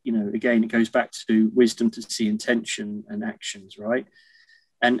think that, you know, again, it goes back to wisdom to see intention and actions, right?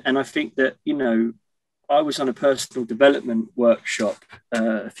 And I think that, you know, I was on a personal development workshop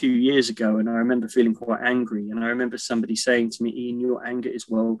a few years ago, and I remember feeling quite angry. And I remember somebody saying to me, Ian, your anger is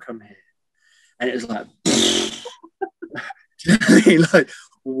welcome here. And it was like, do you know what I mean? Like,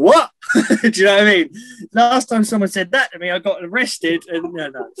 what? Do you know what I mean? Last time someone said that to me, I got arrested.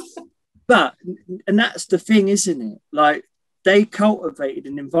 And but that's the thing, isn't it? Like, they cultivated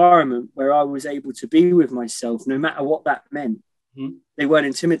an environment where I was able to be with myself, no matter what that meant. Mm-hmm. They weren't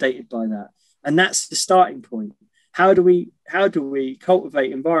intimidated by that, and that's the starting point. How do we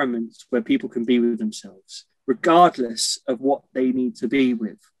cultivate environments where people can be with themselves, regardless of what they need to be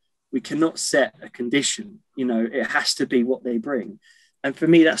with? We cannot set a condition. You know, it has to be what they bring. And for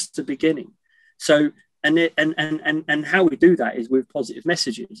me, that's the beginning. So, and how we do that is with positive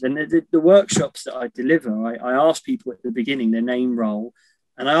messages. And the workshops that I deliver, I ask people at the beginning their name, role,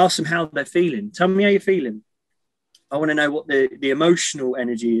 and I ask them how they're feeling. Tell me how you're feeling. I want to know what the emotional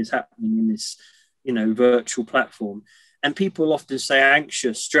energy is happening in this, you know, virtual platform. And people often say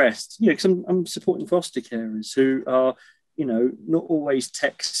anxious, stressed, you know, because I'm supporting foster carers who are, you know, not always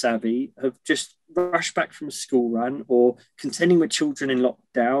tech savvy, have just rushed back from a school run or contending with children in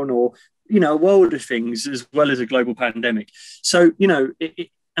lockdown or, you know, a world of things as well as a global pandemic. So, you know,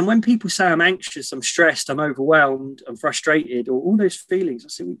 and when people say I'm anxious, I'm stressed, I'm overwhelmed, I'm frustrated, or all those feelings, I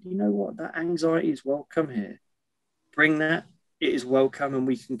say, well, you know what, that anxiety is welcome here. Bring that, it is welcome and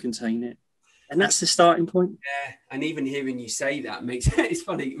we can contain it. And that's the starting point. Yeah, and even hearing you say that it's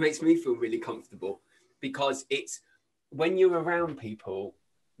funny, it makes me feel really comfortable, because it's when you're around people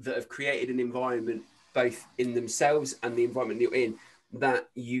that have created an environment, both in themselves and the environment you're in, that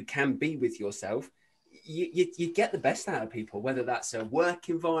you can be with yourself, you get the best out of people, whether that's a work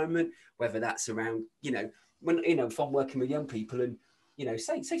environment, whether that's around, you know, when, you know, if I'm working with young people and, you know,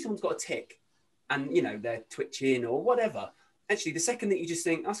 say someone's got a tick and, you know, they're twitching or whatever, actually, the second that you just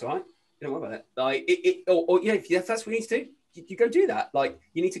think, that's all right, you don't worry about it. Like, or yeah, if that's what you need to do, you go do that. Like,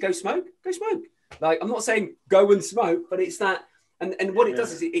 you need to go smoke. Like, I'm not saying go and smoke, but it's that, and what it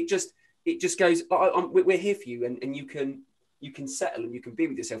does is it just goes, we're here for you, and you can settle and you can be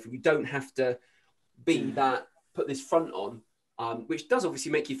with yourself, and you don't have to be that, put this front on, which does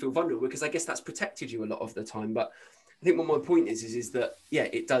obviously make you feel vulnerable, because I guess that's protected you a lot of the time. But I think what my point is that, yeah,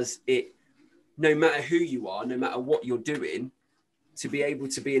 it, no matter who you are, no matter what you're doing, to be able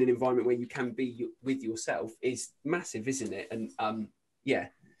to be in an environment where you can be with yourself is massive, isn't it? And yeah,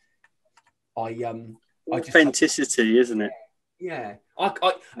 authenticity, isn't it? Yeah.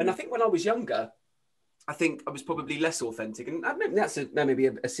 And I think when I was younger, I think I was probably less authentic, and maybe that's maybe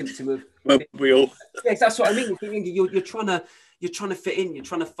a symptom of. Well, we all. Yeah, that's what I mean. You're trying to fit in. You're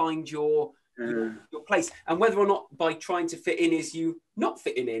trying to find your place, and whether or not by trying to fit in is you not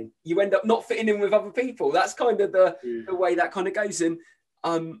fitting in, you end up not fitting in with other people. That's kind of the way that kind of goes. And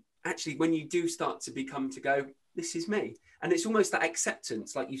actually, when you do start to go, this is me, and it's almost that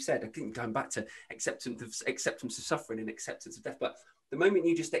acceptance, like you said. I think going back to acceptance of suffering and acceptance of death, but the moment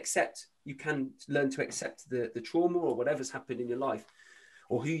you just accept, you can learn to accept the trauma or whatever's happened in your life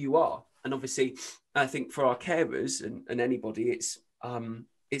or who you are. And obviously, I think for our carers and anybody, it's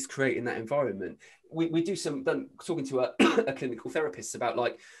creating that environment. We do talking to a clinical therapist about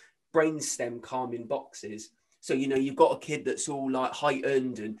like brainstem calming boxes. So, you know, you've got a kid that's all like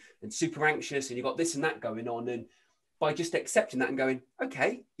heightened and super anxious, and you've got this and that going on. And by just accepting that and going,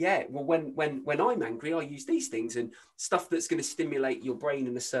 okay, yeah, well, when I'm angry, I use these things and stuff that's going to stimulate your brain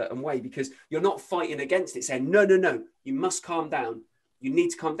in a certain way, because you're not fighting against it, saying, no, you must calm down. You need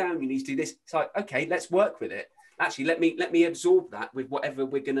to calm down. You need to do this. It's like, okay, let's work with it. Actually, let me absorb that with whatever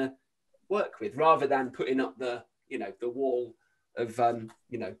we're going to work with, rather than putting up the wall of,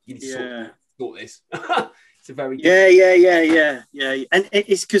 you need to sort this. It's a very yeah. And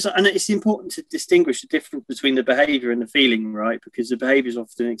it's important to distinguish the difference between the behavior and the feeling, right? Because the behavior is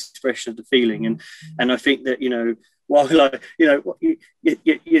often an expression of the feeling, and I think that, you know, while like, you know,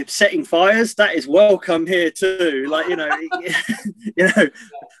 you're setting fires, that is welcome here too. Like, you know,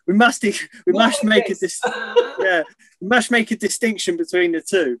 we must make a distinction between the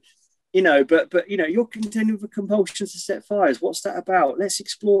two. but you're contending with a compulsion to set fires. What's that about? Let's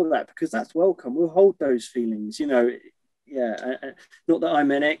explore that, because that's welcome. We'll hold those feelings, yeah. Not that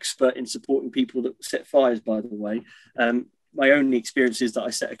I'm an expert in supporting people that set fires, by the way. My only experience is that I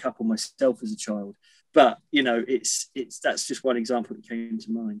set a couple myself as a child, but that's just one example that came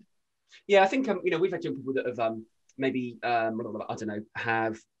to mind. Yeah, I think we've had young people that have maybe I don't know,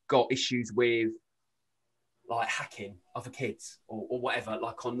 have got issues with like hacking other kids or whatever,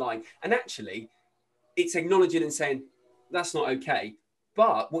 like online, and actually it's acknowledging and saying that's not okay.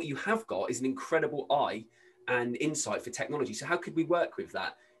 But what you have got is an incredible eye and insight for technology. So how could we work with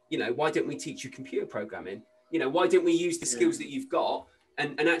that? Why don't we teach you computer programming? Why don't we use the skills that you've got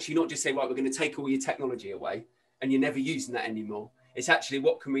and actually not just say, right, we're going to take all your technology away and you're never using that anymore. It's actually,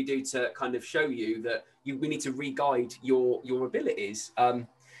 what can we do to kind of show you that we need to re-guide your abilities.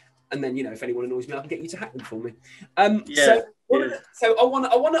 And then, if anyone annoys me, I can get you to hack them for me. So I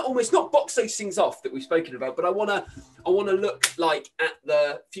want to almost not box those things off that we've spoken about, but I want to look like at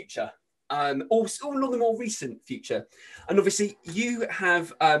the future, all along the more recent future. And obviously, you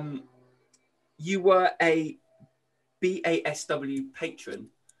have you were a BASW patron.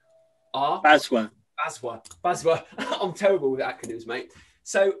 BASW. I'm terrible with acronyms, mate.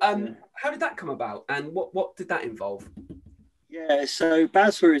 So, how did that come about, and what did that involve? Yeah, so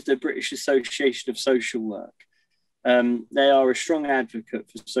BASW is the British Association of Social Work. They are a strong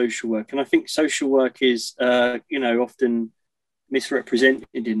advocate for social work, and I think social work is, often misrepresented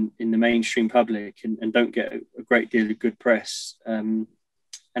in the mainstream public and don't get a great deal of good press. And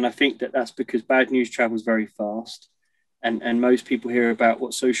I think that's because bad news travels very fast, and most people hear about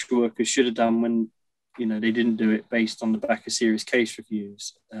what social workers should have done when they didn't do it based on the back of serious case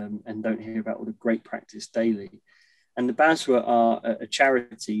reviews, and don't hear about all the great practice daily. And the BASW are a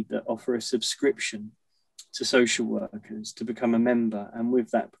charity that offer a subscription to social workers to become a member, and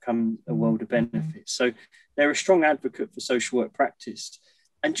with that become a world of benefits. So they're a strong advocate for social work practice.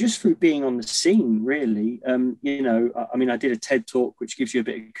 And just through being on the scene, really, I did a TED talk, which gives you a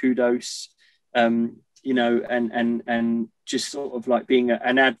bit of kudos, and just sort of like being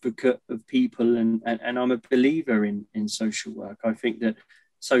an advocate of people. And I'm a believer in social work. I think that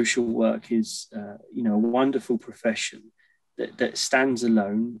social work is, a wonderful profession that stands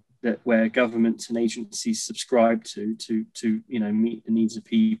alone, where governments and agencies subscribe to meet the needs of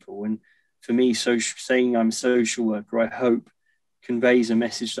people. And for me, saying I'm a social worker, I hope conveys a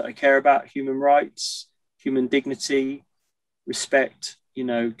message that I care about human rights, human dignity, respect,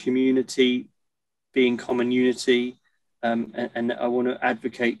 community, being common unity. And I want to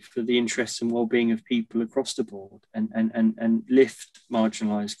advocate for the interests and well-being of people across the board, and lift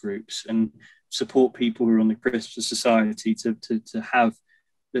marginalised groups and support people who are on the cusp of society to have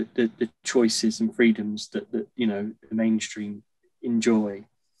the choices and freedoms that the mainstream enjoy.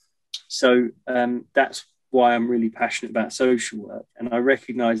 So that's why I'm really passionate about social work, and I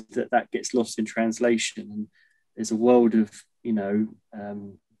recognise that gets lost in translation, and there's a world of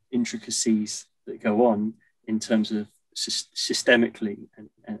intricacies that go on in terms of systemically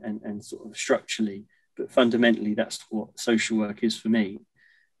and sort of structurally, but fundamentally that's what social work is for me,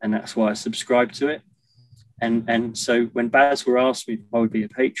 and that's why I subscribe to it. And so when BASW asked me if I would be a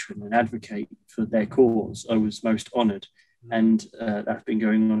patron and advocate for their cause, I was most honoured, and that's been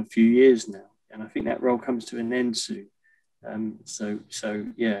going on a few years now, and I think that role comes to an end soon. So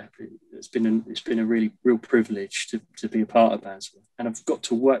yeah, it's been a really real privilege to be a part of BASW, and I've got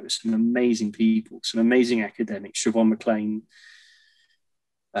to work with some amazing people, some amazing academics, Siobhan McLean,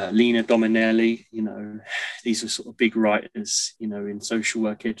 Lena Dominelli. These are sort of big writers, in social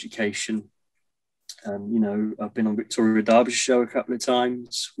work education. I've been on Victoria Derbyshire show a couple of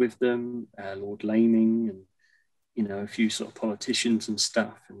times with them, Lord Laming, and a few sort of politicians and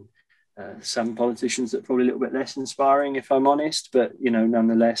stuff, and some politicians that are probably a little bit less inspiring, if I'm honest, but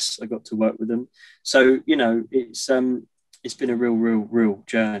nonetheless I got to work with them. So it's been a real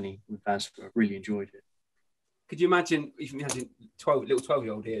journey with BASW. I've really enjoyed it. Could you imagine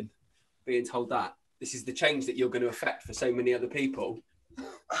 12-year-old Ian being told that this is the change that you're going to affect for so many other people?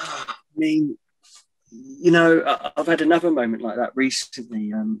 I mean, I've had another moment like that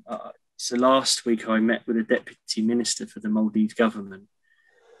recently. So last week I met with a deputy minister for the Maldives government.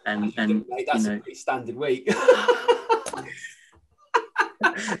 And mate, that's a pretty standard week. Do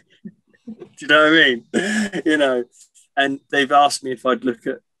you know what I mean? And they've asked me if I'd look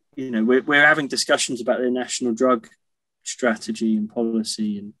at, we're having discussions about their national drug strategy and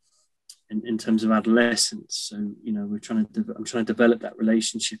policy and in terms of adolescence. So, I'm trying to develop that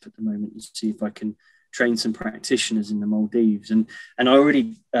relationship at the moment and see if I can train some practitioners in the Maldives, and I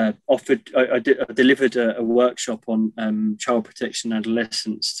already I delivered a workshop on child protection and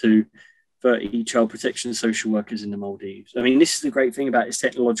adolescence to 30 child protection social workers in the Maldives. I mean, this is the great thing about this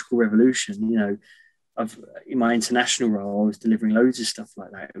technological revolution. You know, in my international role, I was delivering loads of stuff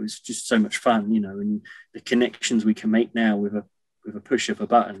like that. It was just so much fun, you know, and the connections we can make now with a push of a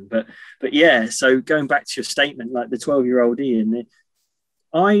button. But yeah, so going back to your statement, like the 12-year-old Ian,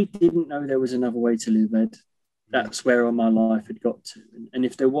 I didn't know there was another way to live, Ed. That's where my life had got to. And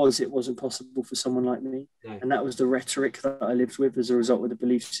if there was, it wasn't possible for someone like me. No. And that was the rhetoric that I lived with as a result of the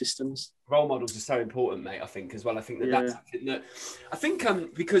belief systems. Role models are so important, mate, I think, as well. I think that's something that, I think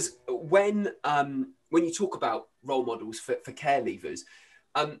because when you talk about role models for care leavers,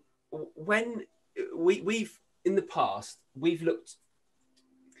 when we've in the past, we've looked,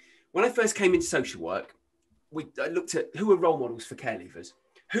 when I first came into social work, I looked at who are role models for care leavers.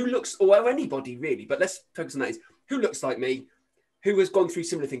 Who looks, or anybody really, but let's focus on that, is who looks like me, who has gone through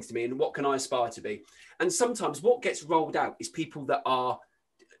similar things to me, and what can I aspire to be? And sometimes what gets rolled out is people that are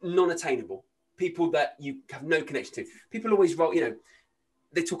non-attainable, people that you have no connection to. People always roll, you know,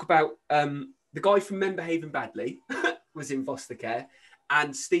 they talk about the guy from Men Behaving Badly was in foster care,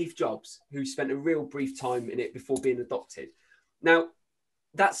 and Steve Jobs, who spent a real brief time in it before being adopted. Now,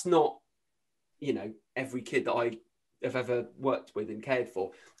 that's not, you know, every kid that I have ever worked with and cared for.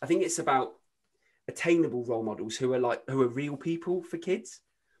 I think it's about attainable role models who are real people for kids.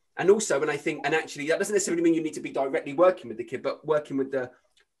 And also, and I think, and actually that doesn't necessarily mean you need to be directly working with the kid, but working with the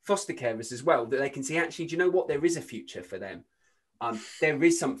foster carers as well, that they can see, actually, do you know what? There is a future for them. There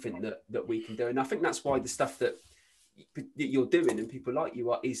is something that we can do. And I think that's why the stuff that you're doing and people like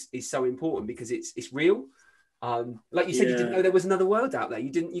you is so important, because it's real. Like you said, you didn't know there was another world out there.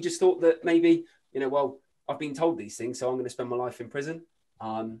 You just thought that maybe, you know, well, I've been told these things, so I'm going to spend my life in prison.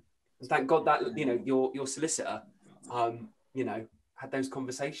 And thank God that, you know, your solicitor, you know, had those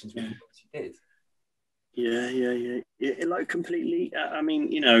conversations with you. Did. Yeah, like completely. I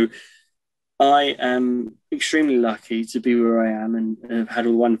mean, you know, I am extremely lucky to be where I am and have had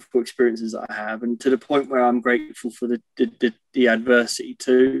all the wonderful experiences that I have, and to the point where I'm grateful for the adversity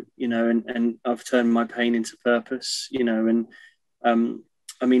too, you know, and I've turned my pain into purpose, you know, and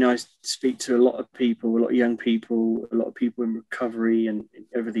I mean, I speak to a lot of people, a lot of young people, a lot of people in recovery and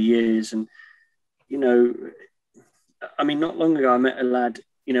over the years. And, you know, I mean, not long ago, I met a lad,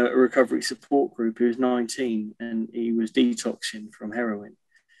 you know, at a recovery support group who was 19 and he was detoxing from heroin.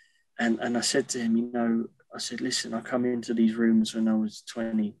 And I said to him, you know, I said, listen, I come into these rooms when I was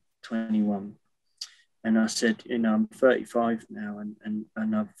 20, 21. And I said, you know, I'm 35 now and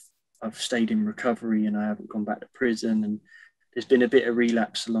I've stayed in recovery and I haven't gone back to prison. And there's been a bit of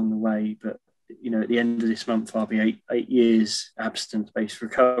relapse along the way, but, you know, at the end of this month, I'll be eight years abstinence-based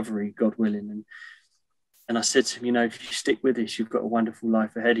recovery, God willing. And I said to him, you know, if you stick with this, you've got a wonderful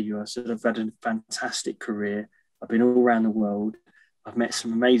life ahead of you. I said, I've had a fantastic career. I've been all around the world. I've met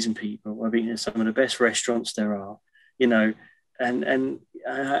some amazing people. I've eaten at some of the best restaurants there are, you know, and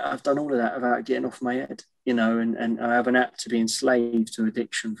I've done all of that without getting off my head, you know, and I haven't had to be enslaved to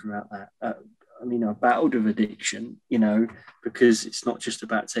addiction throughout that. I mean, I've battled with addiction, you know, because it's not just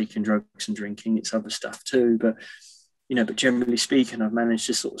about taking drugs and drinking, it's other stuff too. But, you know, but generally speaking, I've managed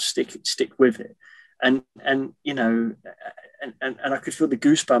to sort of stick with it. And you know, and I could feel the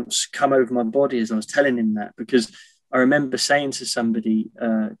goosebumps come over my body as I was telling him that, because I remember saying to somebody,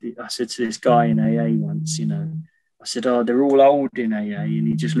 I said to this guy in AA once, you know, I said, oh, they're all old in AA. And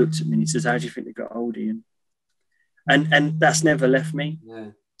he just looked at me and he says, how do you think they got old, Ian? And that's never left me. Yeah.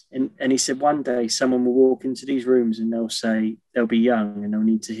 And he said, one day someone will walk into these rooms and they'll say, they'll be young and they'll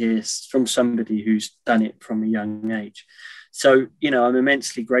need to hear from somebody who's done it from a young age. So, you know, I'm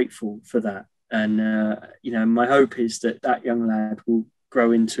immensely grateful for that. And, you know, my hope is that that young lad will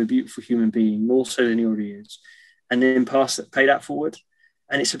grow into a beautiful human being, more so than he already is, and then pay that forward.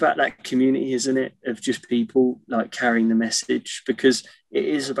 And it's about that community, isn't it, of just people like carrying the message, because it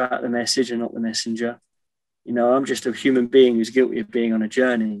is about the message and not the messenger. You know, I'm just a human being who's guilty of being on a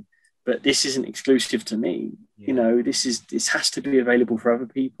journey, but this isn't exclusive to me. Yeah. You know, this has to be available for other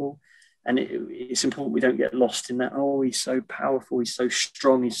people. And it's important we don't get lost in that. Oh, he's so powerful. He's so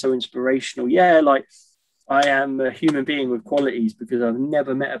strong. He's so inspirational. Yeah, like I am a human being with qualities, because I've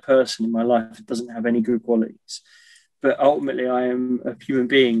never met a person in my life that doesn't have any good qualities. But ultimately, I am a human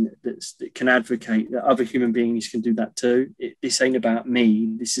being that can advocate that other human beings can do that too. This ain't about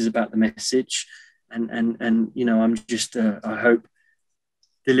me. This is about the message. And you know, I'm just, I hope,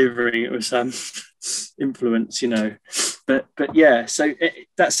 delivering it with some influence, you know. But yeah, so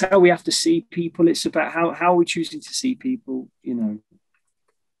that's how we have to see people. It's about how we're choosing to see people, you know.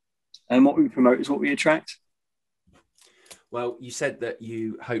 And what we promote is what we attract. Well, you said that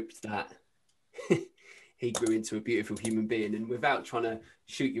you hoped that he grew into a beautiful human being, and without trying to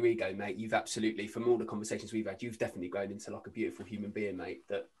shoot your ego, mate, you've absolutely, from all the conversations we've had, you've definitely grown into like a beautiful human being, mate,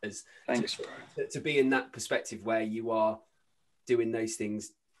 that as Thanks. to be in that perspective where you are doing those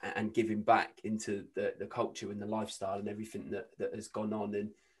things and giving back into the culture and the lifestyle and everything that has gone on, and,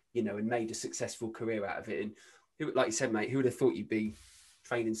 you know, and made a successful career out of it. And who, like you said, mate, who would have thought you'd be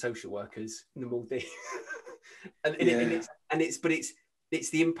training social workers in the Maldives? It's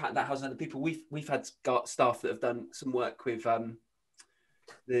the impact that has on other people. We've had staff that have done some work with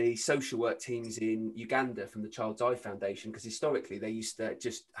the social work teams in Uganda from the Child's Eye Foundation, because historically they used to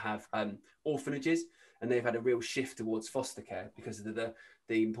just have orphanages, and they've had a real shift towards foster care because of the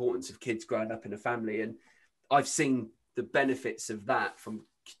importance of kids growing up in a family. And I've seen the benefits of that from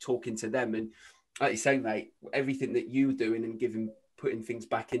talking to them. And like you say, mate, everything that you're doing and putting things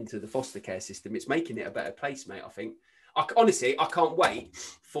back into the foster care system, it's making it a better place, mate. I think. Honestly, I can't wait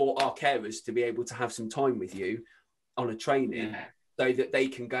for our carers to be able to have some time with you on a training, so that they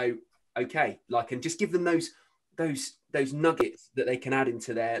can go, okay, like, and just give them those nuggets that they can add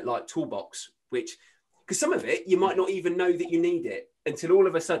into their like toolbox, which, because some of it you might not even know that you need it until all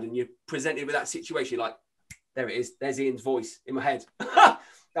of a sudden you're presented with that situation. You're like, there it is. There's Ian's voice in my head.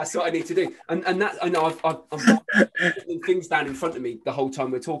 That's what I need to do. And that, I know I'm putting things down in front of me the whole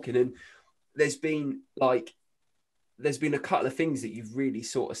time we're talking, and there's been a couple of things that you've really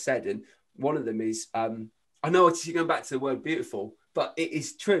sort of said. And one of them is, I know it's going back to the word beautiful, but it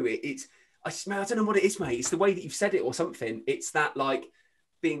is true. I don't know what it is, mate. It's the way that you've said it or something. It's that like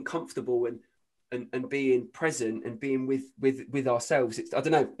being comfortable and being present and being with ourselves. I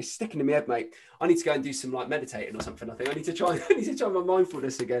don't know. It's sticking in my head, mate. I need to go and do some like meditating or something. I think I need to try my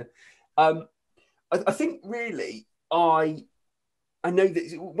mindfulness again. I think really, I know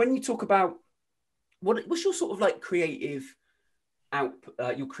that when you talk about what's your sort of like creative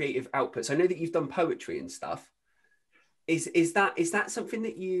your creative outputs? I know that you've done poetry and stuff. Is that something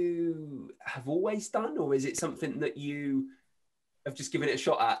that you have always done, or is it something that you have just given it a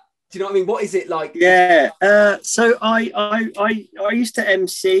shot at? Do you know what I mean? What is it like? Yeah. So I used to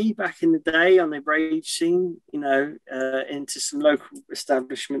MC back in the day on the rave scene, you know, into some local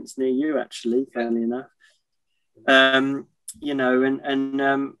establishments near you, actually, funnily enough. You know, and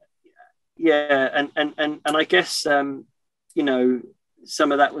I guess you know,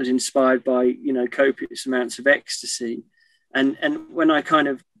 some of that was inspired by, you know, copious amounts of ecstasy, and when I kind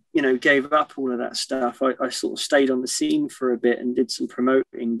of, you know, gave up all of that stuff, I sort of stayed on the scene for a bit and did some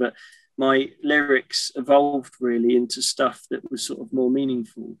promoting, but my lyrics evolved really into stuff that was sort of more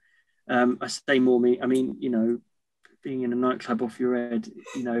meaningful. I say more I mean, you know, being in a nightclub off your head,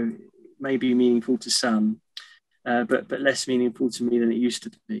 you know, may be meaningful to some, but less meaningful to me than it used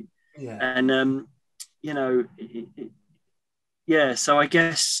to be. Yeah. And you know, yeah. So I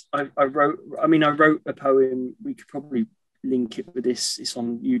guess I wrote a poem. We could probably link it with this. It's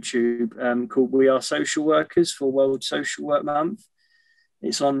on YouTube, called "We Are Social Workers" for World Social Work Month.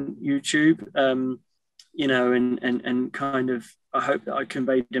 It's on YouTube. You know, and kind of, I hope that I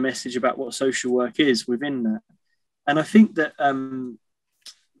conveyed a message about what social work is within that. And I think that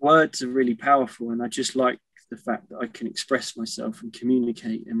words are really powerful, and I just like the fact that I can express myself and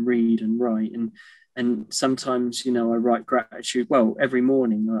communicate and read and write, and sometimes, you know, I write gratitude. Well, every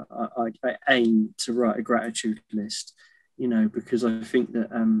morning I aim to write a gratitude list, you know, because I think that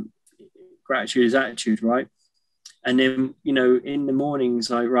gratitude is attitude, right? And then, you know, in the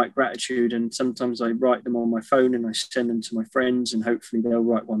mornings I write gratitude, and sometimes I write them on my phone and I send them to my friends, and hopefully they'll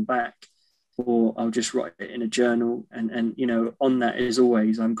write one back, or I'll just write it in a journal. And you know, on that is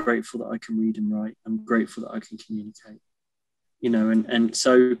always, I'm grateful that I can read and write. I'm grateful that I can communicate, you know, and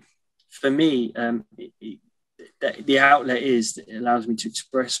so for me, the outlet is that it allows me to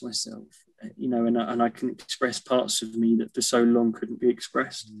express myself, you know, and I can express parts of me that for so long couldn't be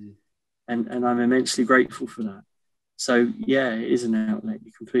expressed. And I'm immensely grateful for that. So yeah, it is an outlet.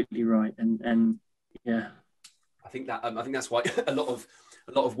 You're completely right. And yeah, I think that's why a lot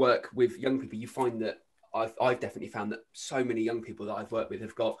of work with young people, you find that I've definitely found that so many young people that I've worked with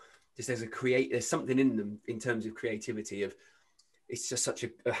have got just there's something in them in terms of creativity. It's just such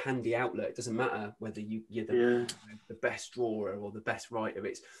a handy outlet. It doesn't matter whether you're the best drawer or the best writer.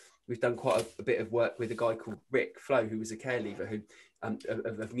 We've done quite a bit of work with a guy called Rick Flo, who was a care leaver, who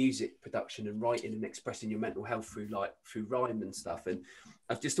of music production and writing and expressing your mental health through rhyme and stuff. And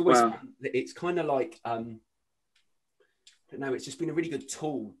I've just always found that it's kind of like I don't know, it's just been a really good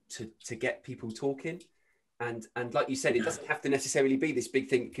tool to get people talking. And like you said, it doesn't have to necessarily be this big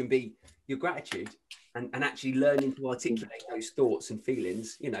thing. It can be your gratitude and actually learning to articulate those thoughts and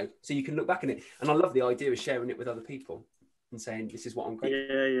feelings, you know, so you can look back on it. And I love the idea of sharing it with other people and saying, this is what I'm grateful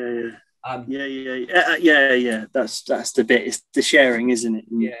for. Yeah. That's the bit. It's the sharing, isn't it?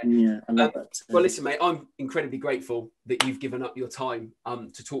 Yeah. I love that. Well, listen, mate, I'm incredibly grateful that you've given up your time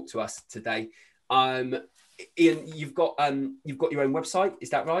to talk to us today. Ian, you've got your own website,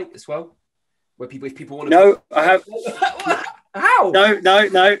 is that right, as well? Where if people want to... No, I have... How? No.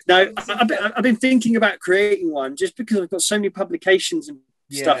 I've been thinking about creating one just because I've got so many publications and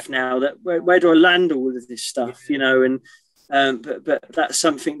stuff now that where do I land all of this stuff, you know? And but that's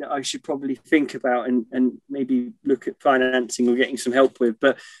something that I should probably think about and maybe look at financing or getting some help with.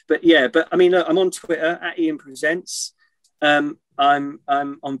 But I mean, look, I'm on Twitter at Ian Presents. I'm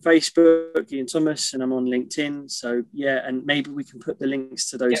on Facebook, Ian Thomas, and I'm on LinkedIn. So yeah, and maybe we can put the links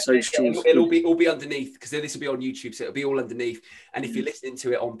to those socials. It'll all be underneath, because this will be on YouTube, so it'll be all underneath. And if you're listening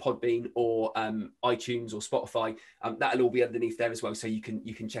to it on Podbean or iTunes or Spotify, that'll all be underneath there as well. So you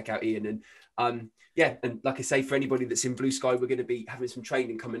can check out Ian. And and like I say, for anybody that's in Blue Sky, we're going to be having some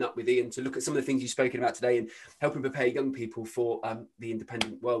training coming up with Ian to look at some of the things you've spoken about today and helping prepare young people for the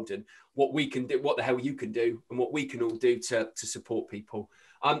independent world and what we can do, what the hell you can do, and what we can all do to support people.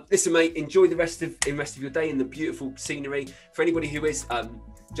 Listen, mate, enjoy the rest of your day in the beautiful scenery. For anybody who is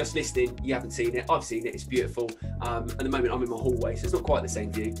just listening, you haven't seen it, I've seen it, it's beautiful. At the moment, I'm in my hallway, so it's not quite the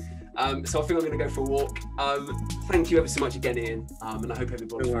same view. So I think I'm going to go for a walk. Thank you ever so much again, Ian, and I hope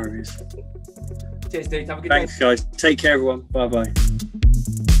everybody... No worries. Cheers, dude. Have a good day. Thanks, guys. Take care, everyone. Bye-bye.